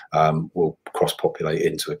toolset, will cross-populate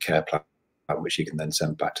into a care plan, which you can then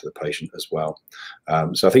send back to the patient as well.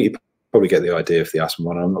 So I think you probably get the idea of the asthma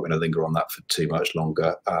one. I'm not going to linger on that for too much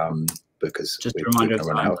longer, because just we're going to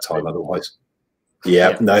run out of time otherwise.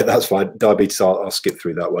 Yeah, no, that's fine. Diabetes, I'll skip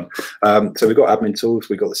through that one. So we've got admin tools.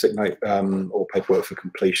 We've got the sick note or paperwork for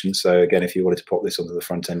completion. So again, if you wanted to pop this onto the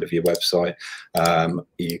front end of your website,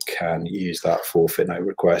 you can use that for fit note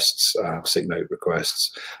requests, sick note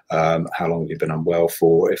requests, how long have you been unwell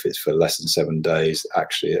for. If it's for less than 7 days,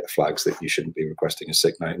 actually it flags that you shouldn't be requesting a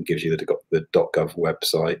sick note and gives you the .gov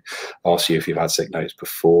website, asks you if you've had sick notes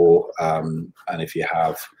before, and if you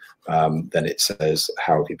have, then it says,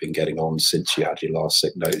 how have you been getting on since you had your last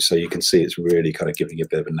sick note? So you can see it's really kind of giving you a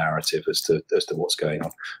bit of a narrative as to what's going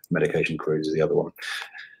on. Medication queries is the other one.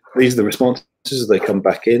 These are the responses as they come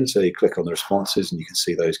back in. So you click on the responses and you can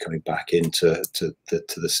see those coming back into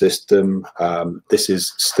the system. This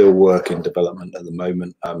is still work in development at the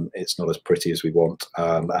moment. It's not as pretty as we want,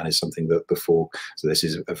 and it's something that before, so this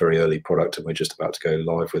is a very early product and we're just about to go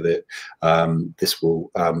live with it. This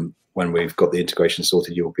will, when we've got the integration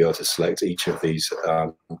sorted, you'll be able to select each of these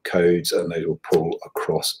codes and those will pull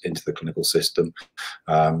across into the clinical system,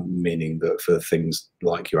 meaning that for things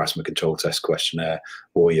like your asthma control test questionnaire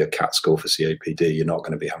or your CAT score for COPD, you're not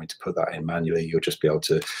going to be having to put that in manually. You'll just be able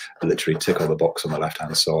to literally tick on the box on the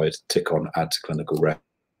left-hand side, tick on add to clinical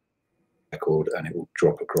record, and it will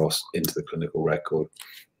drop across into the clinical record.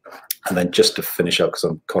 And then just to finish up, because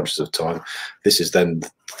I'm conscious of time, this is then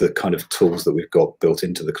the kind of tools that we've got built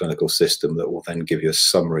into the clinical system that will then give you a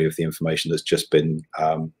summary of the information that's just been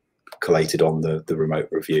collated on the remote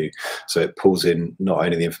review. So it pulls in not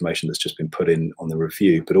only the information that's just been put in on the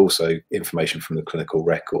review, but also information from the clinical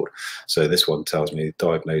record. So this one tells me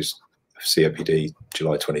diagnosed COPD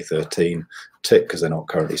July 2013, tick because they're not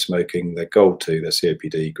currently smoking, they're gold 2, they're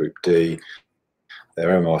COPD group D,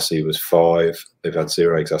 their MRC was 5, they've had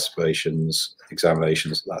 0 exacerbations,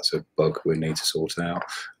 examinations, that's a bug we need to sort out.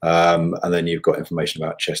 And then you've got information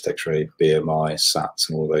about chest x-ray, BMI, SATs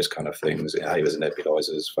and all those kind of things, inhalers and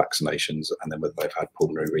nebulizers, vaccinations, and then whether they've had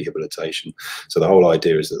pulmonary rehabilitation. So the whole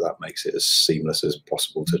idea is that makes it as seamless as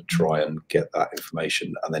possible to try and get that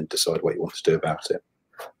information and then decide what you want to do about it.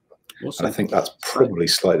 Awesome. And I think that's probably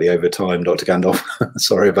slightly over time, Dr. Gandolf.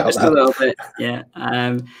 Sorry about just that. A little bit, yeah.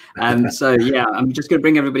 So yeah, I'm just going to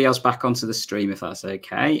bring everybody else back onto the stream if that's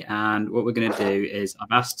okay. And what we're going to do is I've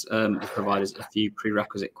asked the providers a few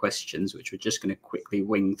prerequisite questions, which we're just going to quickly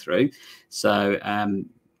wing through. So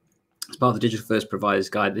as part of the Digital First Providers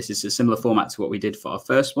Guide, this is a similar format to what we did for our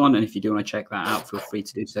first one. And if you do want to check that out, feel free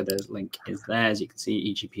to do so. There's a link is there. As you can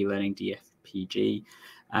see, EGP Learning, DFPG.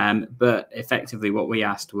 But effectively what we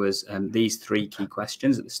asked was these 3 key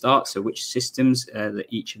questions at the start. So which systems that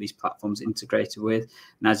each of these platforms integrated with.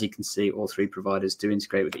 And as you can see, all 3 providers do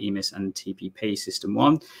integrate with EMIS and TPP System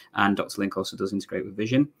 1. And Dr. Link also does integrate with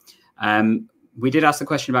Vision. We did ask the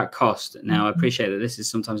question about cost. Now, I appreciate that this is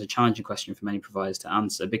sometimes a challenging question for many providers to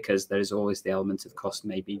answer because there is always the element of cost,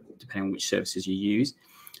 maybe depending on which services you use.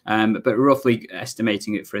 But roughly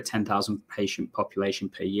estimating it for a 10,000 patient population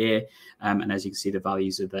per year. And as you can see, the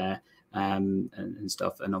values are there and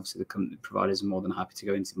stuff. And obviously the providers are more than happy to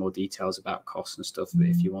go into more details about costs and stuff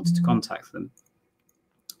if you wanted to contact them.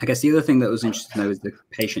 I guess the other thing that was interesting to know is the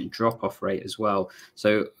patient drop-off rate as well.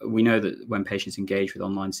 So we know that when patients engage with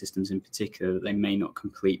online systems in particular, they may not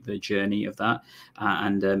complete the journey of that.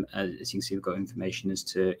 And as you can see, we've got information as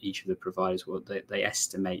to each of the providers, what they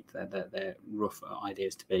estimate their rough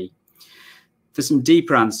ideas to be. For some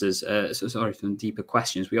deeper answers, some deeper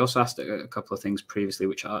questions, we also asked a couple of things previously,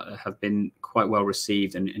 which have been quite well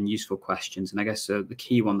received and useful questions. And I guess the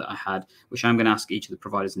key one that I had, which I'm going to ask each of the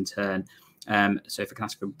providers in turn, So if I can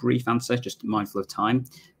ask for a brief answer, just mindful of time.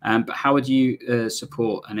 But how would you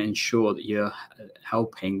support and ensure that you're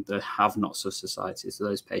helping the have-nots of society, so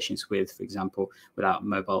those patients with, for example, without a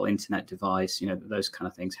mobile internet device, those kind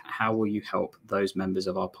of things? How will you help those members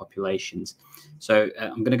of our populations? So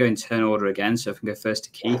I'm going to go in turn order again. So if I can go first to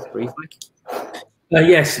Keith briefly.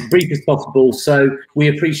 Yes, brief as possible. So we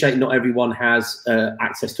appreciate not everyone has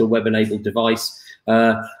access to a web-enabled device.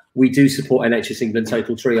 We do support NHS England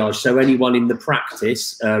Total Triage. So anyone in the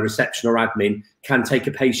practice, reception or admin, can take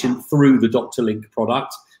a patient through the Dr. Link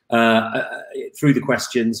product, through the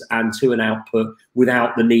questions and to an output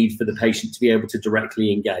without the need for the patient to be able to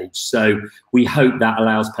directly engage. So we hope that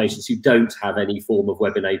allows patients who don't have any form of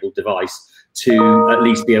web-enabled device to at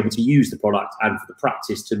least be able to use the product, and for the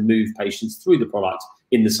practice to move patients through the product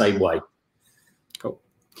in the same way. Cool.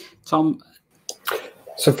 Tom?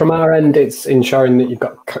 So from our end, it's ensuring that you've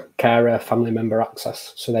got carer, family member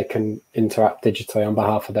access, so they can interact digitally on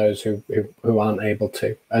behalf of those who aren't able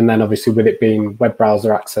to. And then obviously with it being web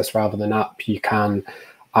browser access rather than app, you can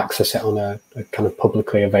access it on a kind of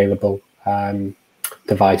publicly available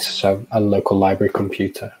device, so a local library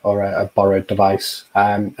computer or a borrowed device.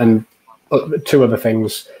 And two other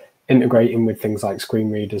things, integrating with things like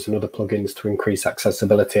screen readers and other plugins to increase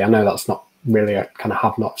accessibility. I know that's not really a kind of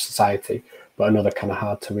have-not society, but another kind of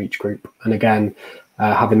hard to reach group. And again,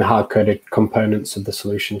 having the hard-coded components of the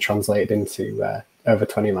solution translated into over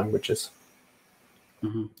 20 languages.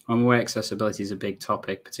 Mm-hmm. I'm aware accessibility is a big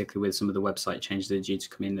topic, particularly with some of the website changes that are due to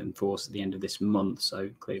come in force at the end of this month. So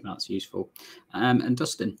clearly that's useful. And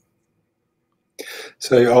Dustin?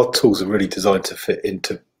 So our tools are really designed to fit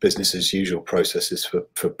into business as usual processes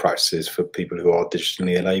for practices, for people who are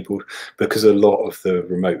digitally enabled, because a lot of the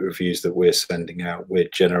remote reviews that we're sending out, we're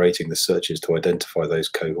generating the searches to identify those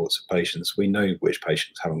cohorts of patients. We know which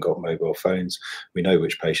patients haven't got mobile phones, we know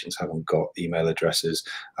which patients haven't got email addresses,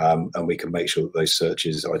 and we can make sure that those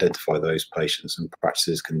searches identify those patients, and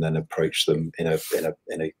practices can then approach them in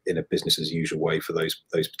a business as usual way for those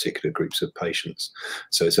particular groups of patients.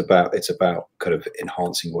 So it's about kind of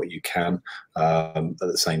enhancing what you can, at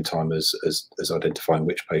the same time as identifying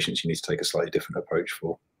which patients you need to take a slightly different approach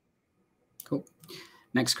for. Cool.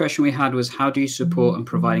 Next question we had was, how do you support and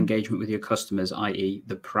provide engagement with your customers, i.e.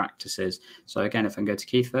 the practices? So again, if I can go to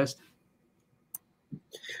Keith first.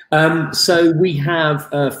 So we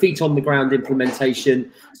have feet on the ground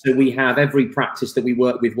implementation. So we have every practice that we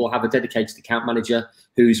work with will have a dedicated account manager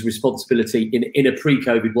whose responsibility in a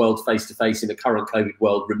pre-COVID world, face-to-face, in a current COVID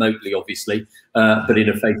world, remotely, obviously, but in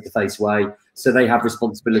a face-to-face way. So they have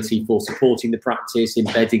responsibility for supporting the practice,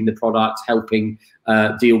 embedding the product, helping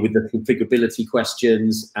deal with the configurability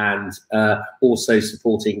questions, and also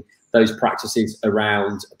supporting those practices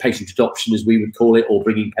around patient adoption, as we would call it, or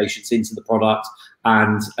bringing patients into the product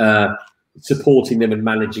and supporting them and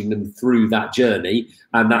managing them through that journey.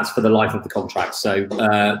 And that's for the life of the contract. So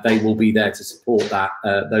they will be there to support that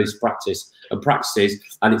those practices.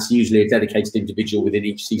 And it's usually a dedicated individual within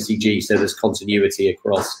each CCG. So there's continuity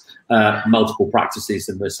across multiple practices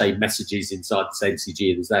and the same messages inside the same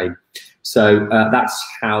CCG and the same. So that's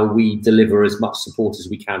how we deliver as much support as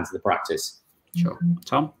we can to the practice. Sure.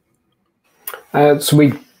 Tom? So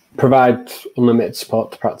we provide unlimited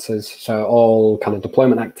support to practices. So all kind of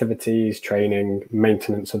deployment activities, training,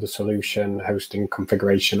 maintenance of the solution, hosting,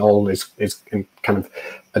 configuration, all is in kind of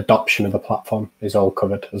adoption of the platform is all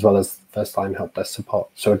covered, as well as first line help desk support.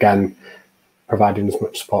 So again, providing as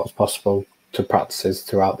much support as possible to practices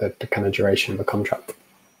throughout the kind of duration of the contract.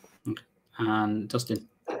 Okay. And Dustin?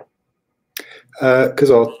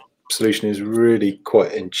 Because our solution is really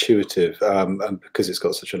quite intuitive, and because it's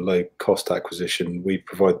got such a low cost acquisition, we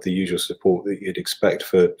provide the usual support that you'd expect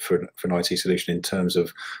for an IT solution in terms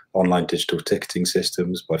of online digital ticketing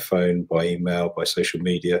systems, by phone, by email, by social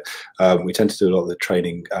media. We tend to do a lot of the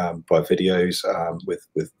training by videos,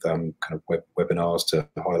 with kind of webinars to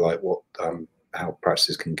highlight what how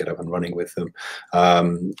practices can get up and running with them,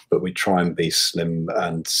 but we try and be slim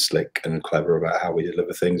and slick and clever about how we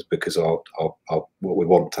deliver things, because what we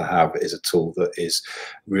want to have is a tool that is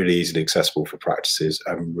really easily accessible for practices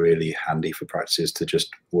and really handy for practices to just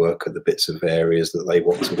work at the bits of areas that they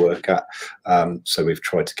want to work at. So we've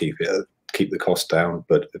tried to keep the cost down,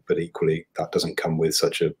 but equally that doesn't come with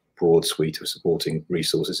such a broad suite of supporting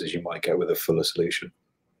resources as you might get with a fuller solution.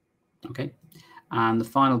 Okay. And the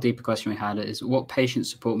final deeper question we had is, what patient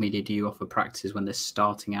support media do you offer practices when they're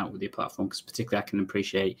starting out with your platform? Because particularly I can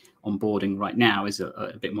appreciate onboarding right now is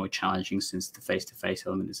a bit more challenging, since the face-to-face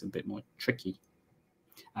element is a bit more tricky.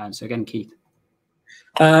 So again, Keith.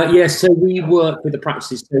 Yes, so we work with the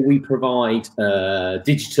practices. So we provide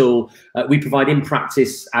digital, we provide in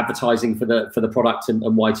practice advertising for the product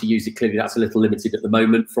and why to use it. Clearly, that's a little limited at the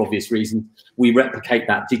moment for obvious reasons. We replicate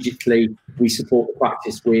that digitally. We support the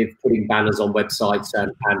practice with putting banners on websites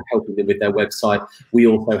and helping them with their website. We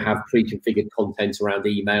also have pre-configured content around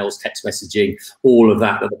emails, text messaging, all of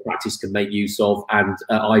that the practice can make use of, and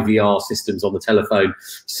IVR systems on the telephone.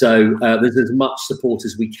 So there's as much support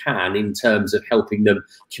as we can in terms of helping them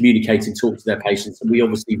communicate and talk to their patients. And we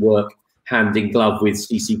obviously work hand in glove with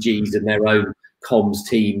CCGs and their own comms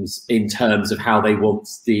teams in terms of how they want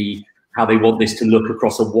this to look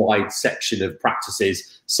across a wide section of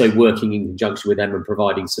practices. So working in conjunction with them and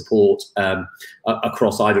providing support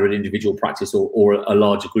across either an individual practice or a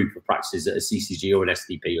larger group of practices at a CCG or an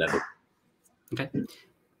SDP level. Okay,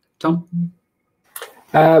 Tom?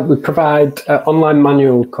 We provide online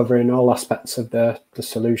manual covering all aspects of the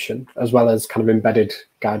solution, as well as kind of embedded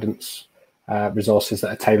guidance resources that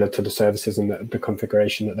are tailored to the services and the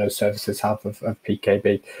configuration that those services have of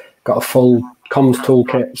PKB. Got a full comms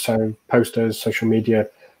toolkit, so posters, social media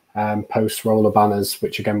posts, roller banners,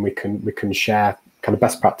 which again we can share kind of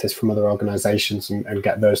best practice from other organisations and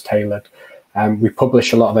get those tailored. We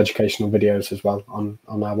publish a lot of educational videos as well on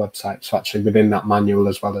our website, so actually within that manual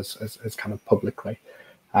as well as kind of publicly.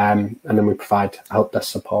 And then we provide help desk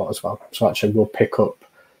support as well. So actually we'll pick up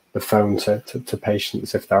the phone to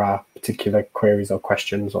patients if there are particular queries or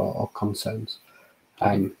questions or concerns.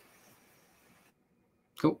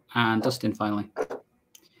 Cool. And Dustin, finally.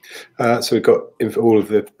 So we've got all of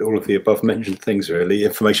the above mentioned things really.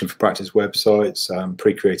 Information for practice websites,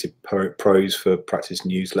 pre-created pros for practice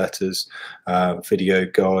newsletters, video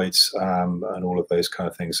guides, and all of those kind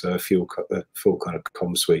of things. So a full kind of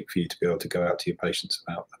comm suite for you to be able to go out to your patients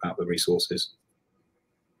about the resources.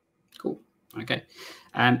 Cool. Okay.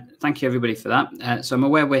 Thank you everybody for that. So I'm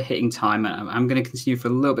aware we're hitting time. I'm going to continue for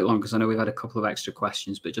a little bit longer because I know we've had a couple of extra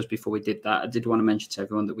questions, but just before we did that, I did want to mention to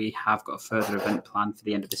everyone that we have got a further event planned for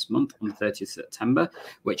the end of this month on the 30th of September,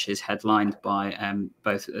 which is headlined by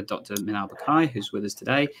both Dr. Minal Bakai, who's with us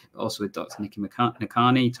today, but also with Dr. Nikki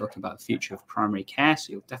Nakani talking about the future of primary care.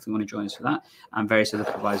 So you'll definitely want to join us for that. And various other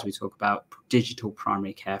providers. We talk about digital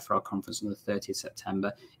primary care for our conference on the 30th of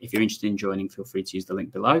September. If you're interested in joining, feel free to use the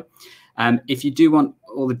link below. If you do want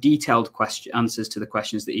all the detailed answers to the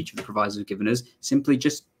questions that each of the providers have given us, simply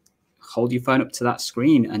just hold your phone up to that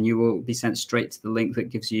screen and you will be sent straight to the link that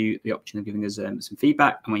gives you the option of giving us some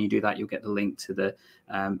feedback. And when you do that, you'll get the link to the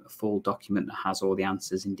full document that has all the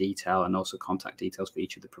answers in detail and also contact details for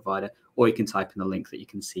each of the provider, or you can type in the link that you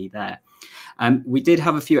can see there. We did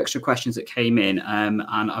have a few extra questions that came in, and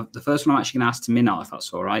the first one I'm actually going to ask to Minal, if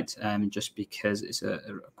that's all right, just because it's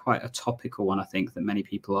quite a topical one, I think, that many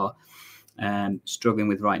people are struggling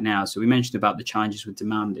with right now. So we mentioned about the challenges with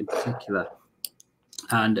demand in particular,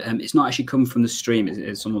 and it's not actually come from the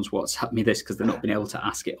stream. Someone's WhatsApped me this because they've not been able to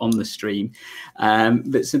ask it on the stream,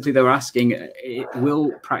 but simply they were asking,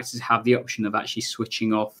 will practices have the option of actually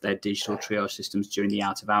switching off their digital triage systems during the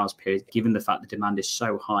out of hours period, given the fact the demand is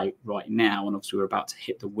so high right now, and obviously we're about to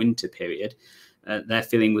hit the winter period? Their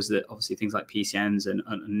feeling was that obviously things like PCNs and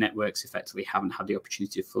networks effectively haven't had the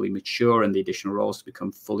opportunity to fully mature and the additional roles to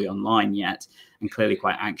become fully online yet, and clearly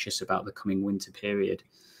quite anxious about the coming winter period.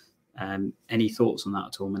 Any thoughts on that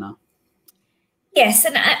at all, Minal? Yes,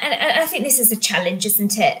 and I think this is a challenge,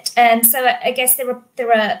 isn't it? So I guess there are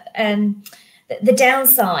the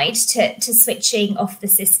downside to switching off the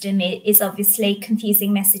system is obviously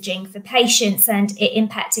confusing messaging for patients and it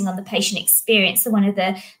impacting on the patient experience. So one of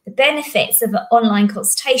the benefits of online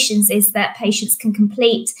consultations is that patients can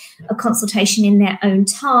complete a consultation in their own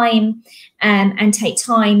time and take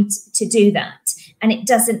time to do that. And it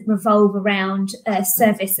doesn't revolve around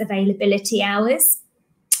service availability hours,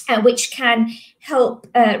 which can help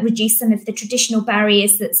reduce some of the traditional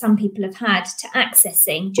barriers that some people have had to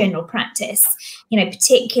accessing general practice,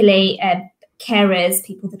 particularly carers,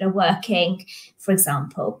 people that are working, for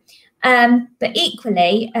example. But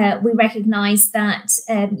equally, we recognise that,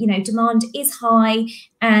 demand is high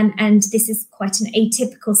and this is quite an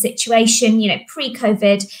atypical situation.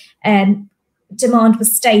 Pre-COVID, demand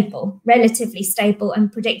was stable, relatively stable and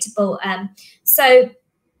predictable. There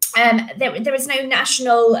is no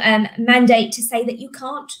national mandate to say that you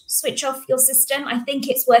can't switch off your system. I think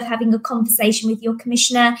it's worth having a conversation with your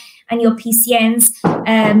commissioner and your PCNs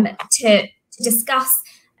to discuss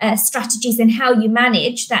strategies and how you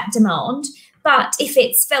manage that demand. But if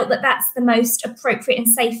it's felt that that's the most appropriate and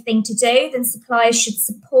safe thing to do, then suppliers should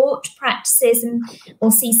support practices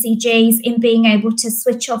or CCGs in being able to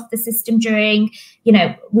switch off the system during,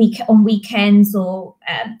 on weekends or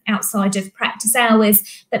outside of practice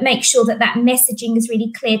hours, but make sure that that messaging is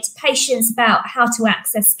really clear to patients about how to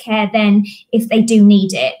access care then if they do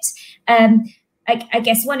need it. I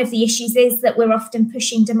guess one of the issues is that we're often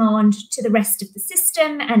pushing demand to the rest of the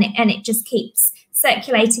system, and it just keeps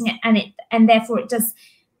circulating, and therefore it does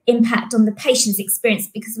impact on the patient's experience,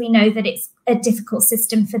 because we know that it's a difficult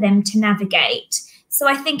system for them to navigate. So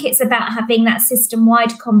I think it's about having that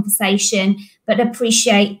system-wide conversation, but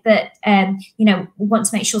appreciate that we want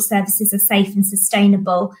to make sure services are safe and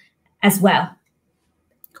sustainable as well.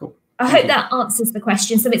 Cool. I hope that answers the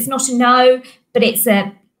question. So it's not a no, but it's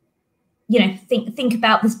a think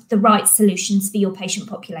about the right solutions for your patient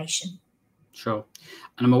population. Sure.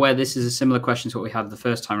 And I'm aware this is a similar question to what we had the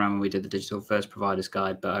first time around when we did the Digital First Providers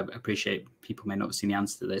Guide, but I appreciate people may not have seen the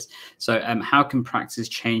answer to this. So how can practices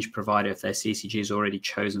change provider if their CCG has already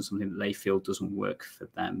chosen something that they feel doesn't work for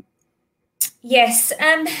them? Yes.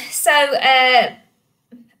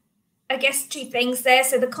 I guess two things there.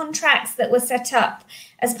 So the contracts that were set up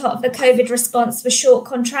as part of the COVID response were short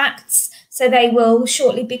contracts. So they will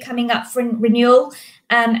shortly be coming up for renewal.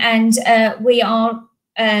 We are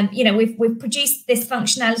we've produced this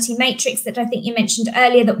functionality matrix that I think you mentioned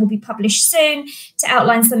earlier that will be published soon to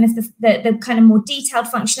outline some of the kind of more detailed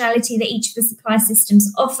functionality that each of the supply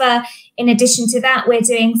systems offer. In addition to that, we're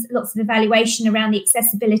doing lots of evaluation around the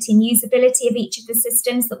accessibility and usability of each of the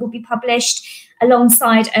systems that will be published,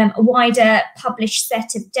 alongside a wider published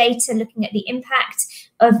set of data looking at the impact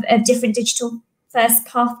of different digital first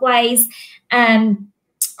pathways,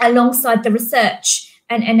 alongside the research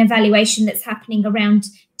and evaluation that's happening around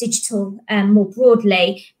digital more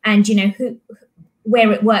broadly, and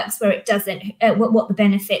where it works, where it doesn't, what the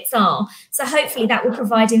benefits are. So hopefully that will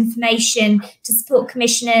provide information to support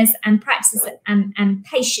commissioners and practices and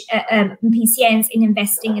PCNs in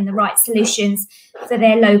investing in the right solutions for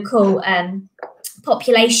their local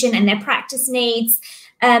population and their practice needs.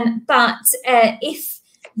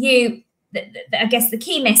 I guess the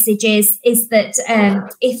key message is that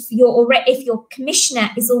if your commissioner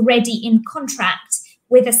is already in contract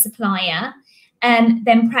with a supplier,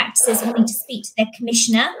 then practices will need to speak to their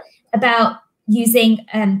commissioner about using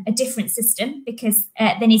a different system, because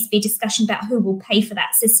there needs to be a discussion about who will pay for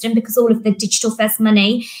that system, because all of the digital first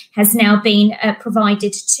money has now been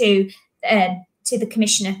provided to the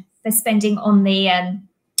commissioner for spending on the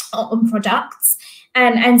on products.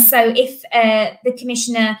 And so if the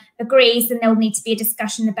commissioner agrees, then there'll need to be a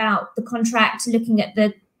discussion about the contract, looking at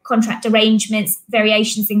the contract arrangements,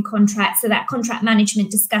 variations in contracts, so that contract management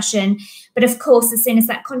discussion. But of course, as soon as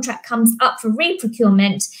that contract comes up for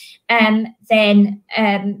re-procurement, then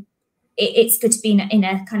it's good to be in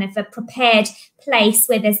a kind of a prepared place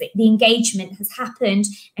where the engagement has happened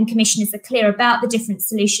and commissioners are clear about the different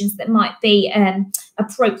solutions that might be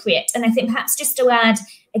appropriate. And I think perhaps just to add,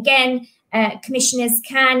 again, commissioners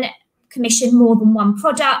can commission more than one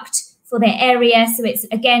product for their area. So it's,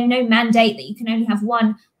 again, no mandate that you can only have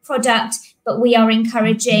one product, but we are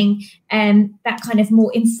encouraging that kind of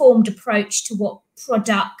more informed approach to what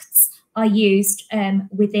products are used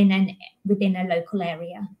within a local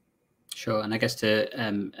area. Sure. And I guess to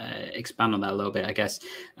expand on that a little bit, I guess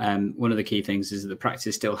one of the key things is that the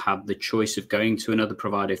practices still have the choice of going to another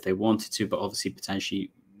provider if they wanted to, but obviously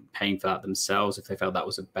potentially paying for that themselves if they felt that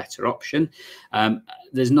was a better option.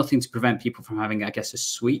 There's nothing to prevent people from having, I guess, a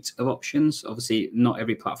suite of options. Obviously, not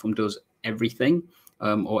every platform does everything,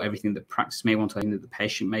 or everything that practice may want, or anything that the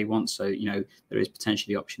patient may want. So, there is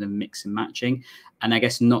potentially the option of mix and matching. And I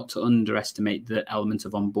guess not to underestimate the element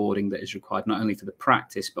of onboarding that is required, not only for the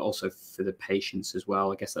practice, but also for the patients as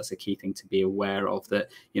well. I guess that's a key thing to be aware of, that,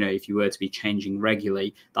 if you were to be changing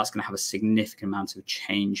regularly, that's going to have a significant amount of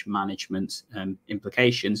change management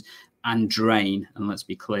implications and drain. And let's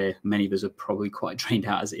be clear, many of us are probably quite drained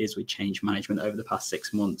out as it is with change management over the past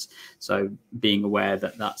 6 months. So being aware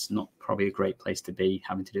that that's not probably a great place to be,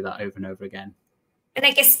 having to do that over and over again. And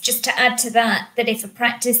I guess just to add to that, that if a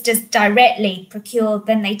practice does directly procure,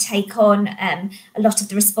 then they take on a lot of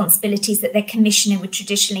the responsibilities that their commissioner would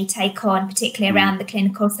traditionally take on, particularly around the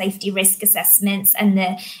clinical safety risk assessments and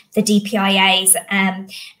the DPIAs. And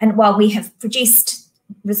while we have produced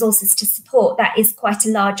resources to support, that is quite a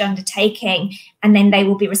large undertaking, and then they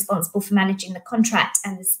will be responsible for managing the contract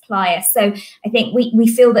and the supplier. So I think we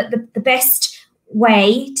feel that the best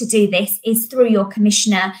way to do this is through your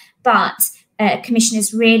commissioner, but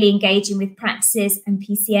commissioners really engaging with practices and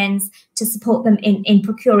PCNs to support them in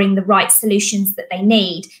procuring the right solutions that they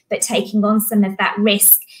need, but taking on some of that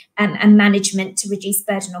risk and management to reduce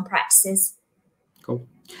burden on practices. Cool.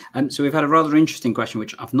 So we've had a rather interesting question,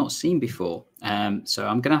 which I've not seen before. So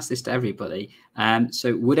I'm going to ask this to everybody.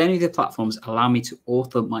 So would any of the platforms allow me to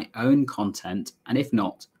author my own content? And if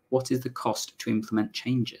not, what is the cost to implement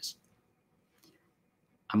changes?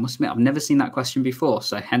 I must admit, I've never seen that question before,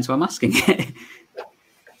 so hence why I'm asking it.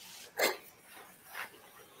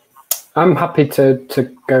 I'm happy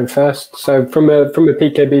to go first. So from a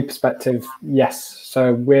PKB perspective, yes.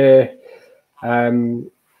 So we're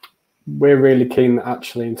really keen that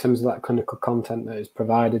actually, in terms of that clinical content that is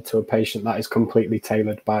provided to a patient, that is completely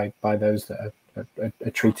tailored by those that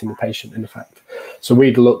are treating the patient, in effect. So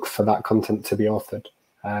we'd look for that content to be authored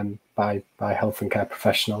by health and care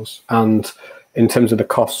professionals. And in terms of the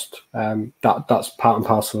cost, that's part and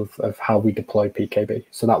parcel of how we deploy PKB.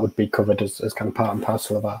 So that would be covered as kind of part and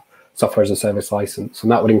parcel of our software as a service license. And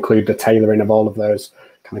that would include the tailoring of all of those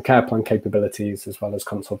kind of care plan capabilities, as well as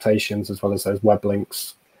consultations, as well as those web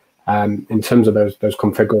links. In terms of those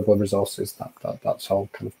configurable resources, that's all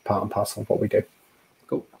kind of part and parcel of what we do.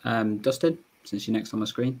 Cool. Dustin, since you're next on the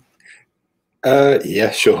screen.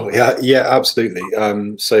 Yeah, sure. Yeah, absolutely.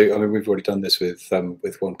 So, I mean, we've already done this with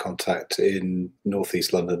One Contact in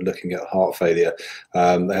Northeast London, looking at heart failure.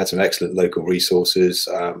 They had some excellent local resources.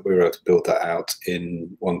 We were able to build that out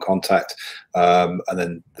in One Contact, and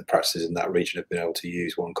then the practices in that region have been able to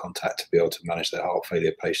use One Contact to be able to manage their heart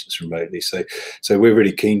failure patients remotely. So we're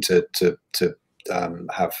really keen to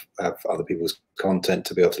have other people's content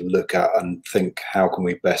to be able to look at and think, how can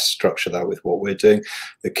we best structure that with what we're doing?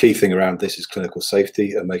 The key thing around this is clinical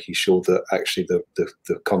safety and making sure that actually the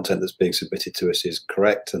content that's being submitted to us is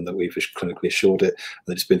correct, and that we've clinically assured it, and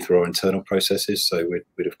that it's been through our internal processes. So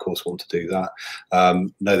we'd of course want to do that.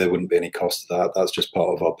 No, there wouldn't be any cost to that. That's just part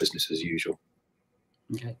of our business as usual.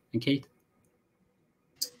 Okay, and Keith?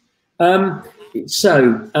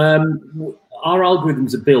 Our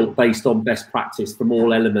algorithms are built based on best practice from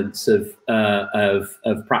all elements of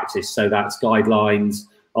practice. So that's guidelines,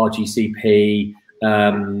 RGCP,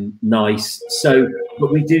 NICE.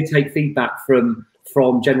 But we do take feedback from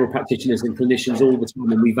general practitioners and clinicians all the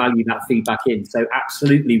time, and we value that feedback in. So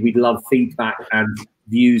absolutely, we'd love feedback and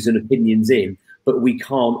views and opinions in, but we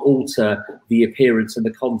can't alter the appearance and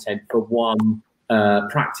the content for one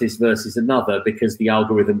practice versus another, because the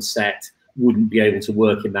algorithm set wouldn't be able to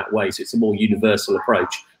work in that way. So it's a more universal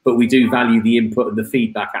approach, but we do value the input and the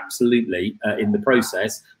feedback absolutely in the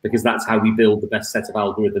process, because that's how we build the best set of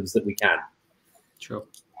algorithms that we can. Sure.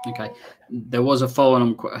 Okay. There was a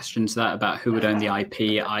follow-on question to that about who would own the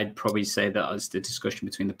IP. I'd probably say that was the discussion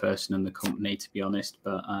between the person and the company, to be honest,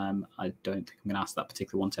 but I don't think I'm going to ask that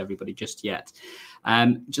particular one to everybody just yet.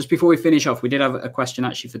 Just before we finish off, we did have a question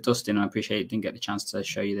actually for Dustin. I appreciate you didn't get the chance to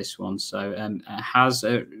show you this one. So has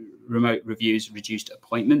remote reviews reduced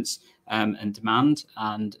appointments and demand,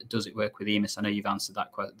 and does it work with EMIS? I know you've answered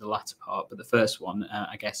that, the latter part, but the first one,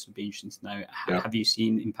 I guess, would be interesting to know. Have you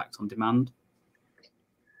seen impact on demand?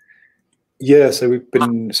 Yeah, so we've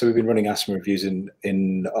been running asthma reviews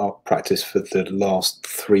in our practice for the last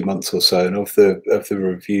 3 months or so, and of the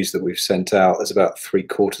reviews that we've sent out, there's about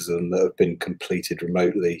 3/4 of them that have been completed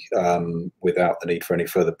remotely without the need for any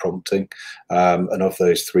further prompting. And of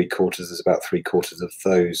those 3/4, there's about 3/4 of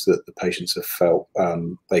those that the patients have felt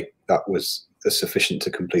that was sufficient to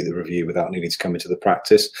complete the review without needing to come into the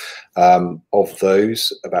practice. Of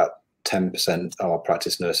those, about 10% our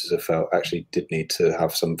practice nurses have felt actually did need to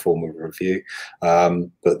have some form of review,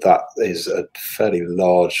 but that is a fairly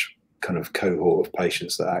large kind of cohort of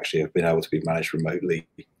patients that actually have been able to be managed remotely.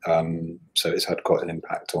 So it's had quite an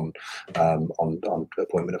impact on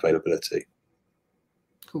appointment availability.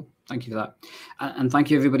 Cool. Thank you for that. And thank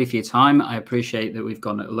you, everybody, for your time. I appreciate that we've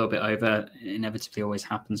gone a little bit over. It inevitably always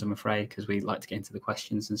happens, I'm afraid, because we like to get into the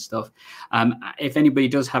questions and stuff. If anybody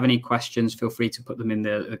does have any questions, feel free to put them in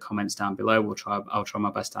the comments down below. I'll try my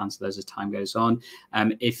best to answer those as time goes on.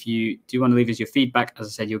 If you do want to leave us your feedback, as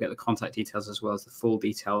I said, you'll get the contact details as well as the full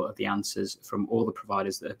detail of the answers from all the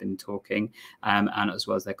providers that have been talking, and as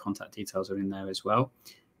well as their contact details are in there as well.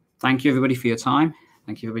 Thank you, everybody, for your time.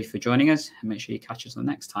 Thank you, everybody, for joining us, and make sure you catch us the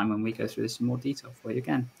next time when we go through this in more detail for you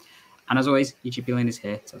again. And as always, EGP Learning is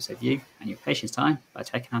here to save you and your patients time by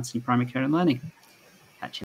taking hands in primary care and learning.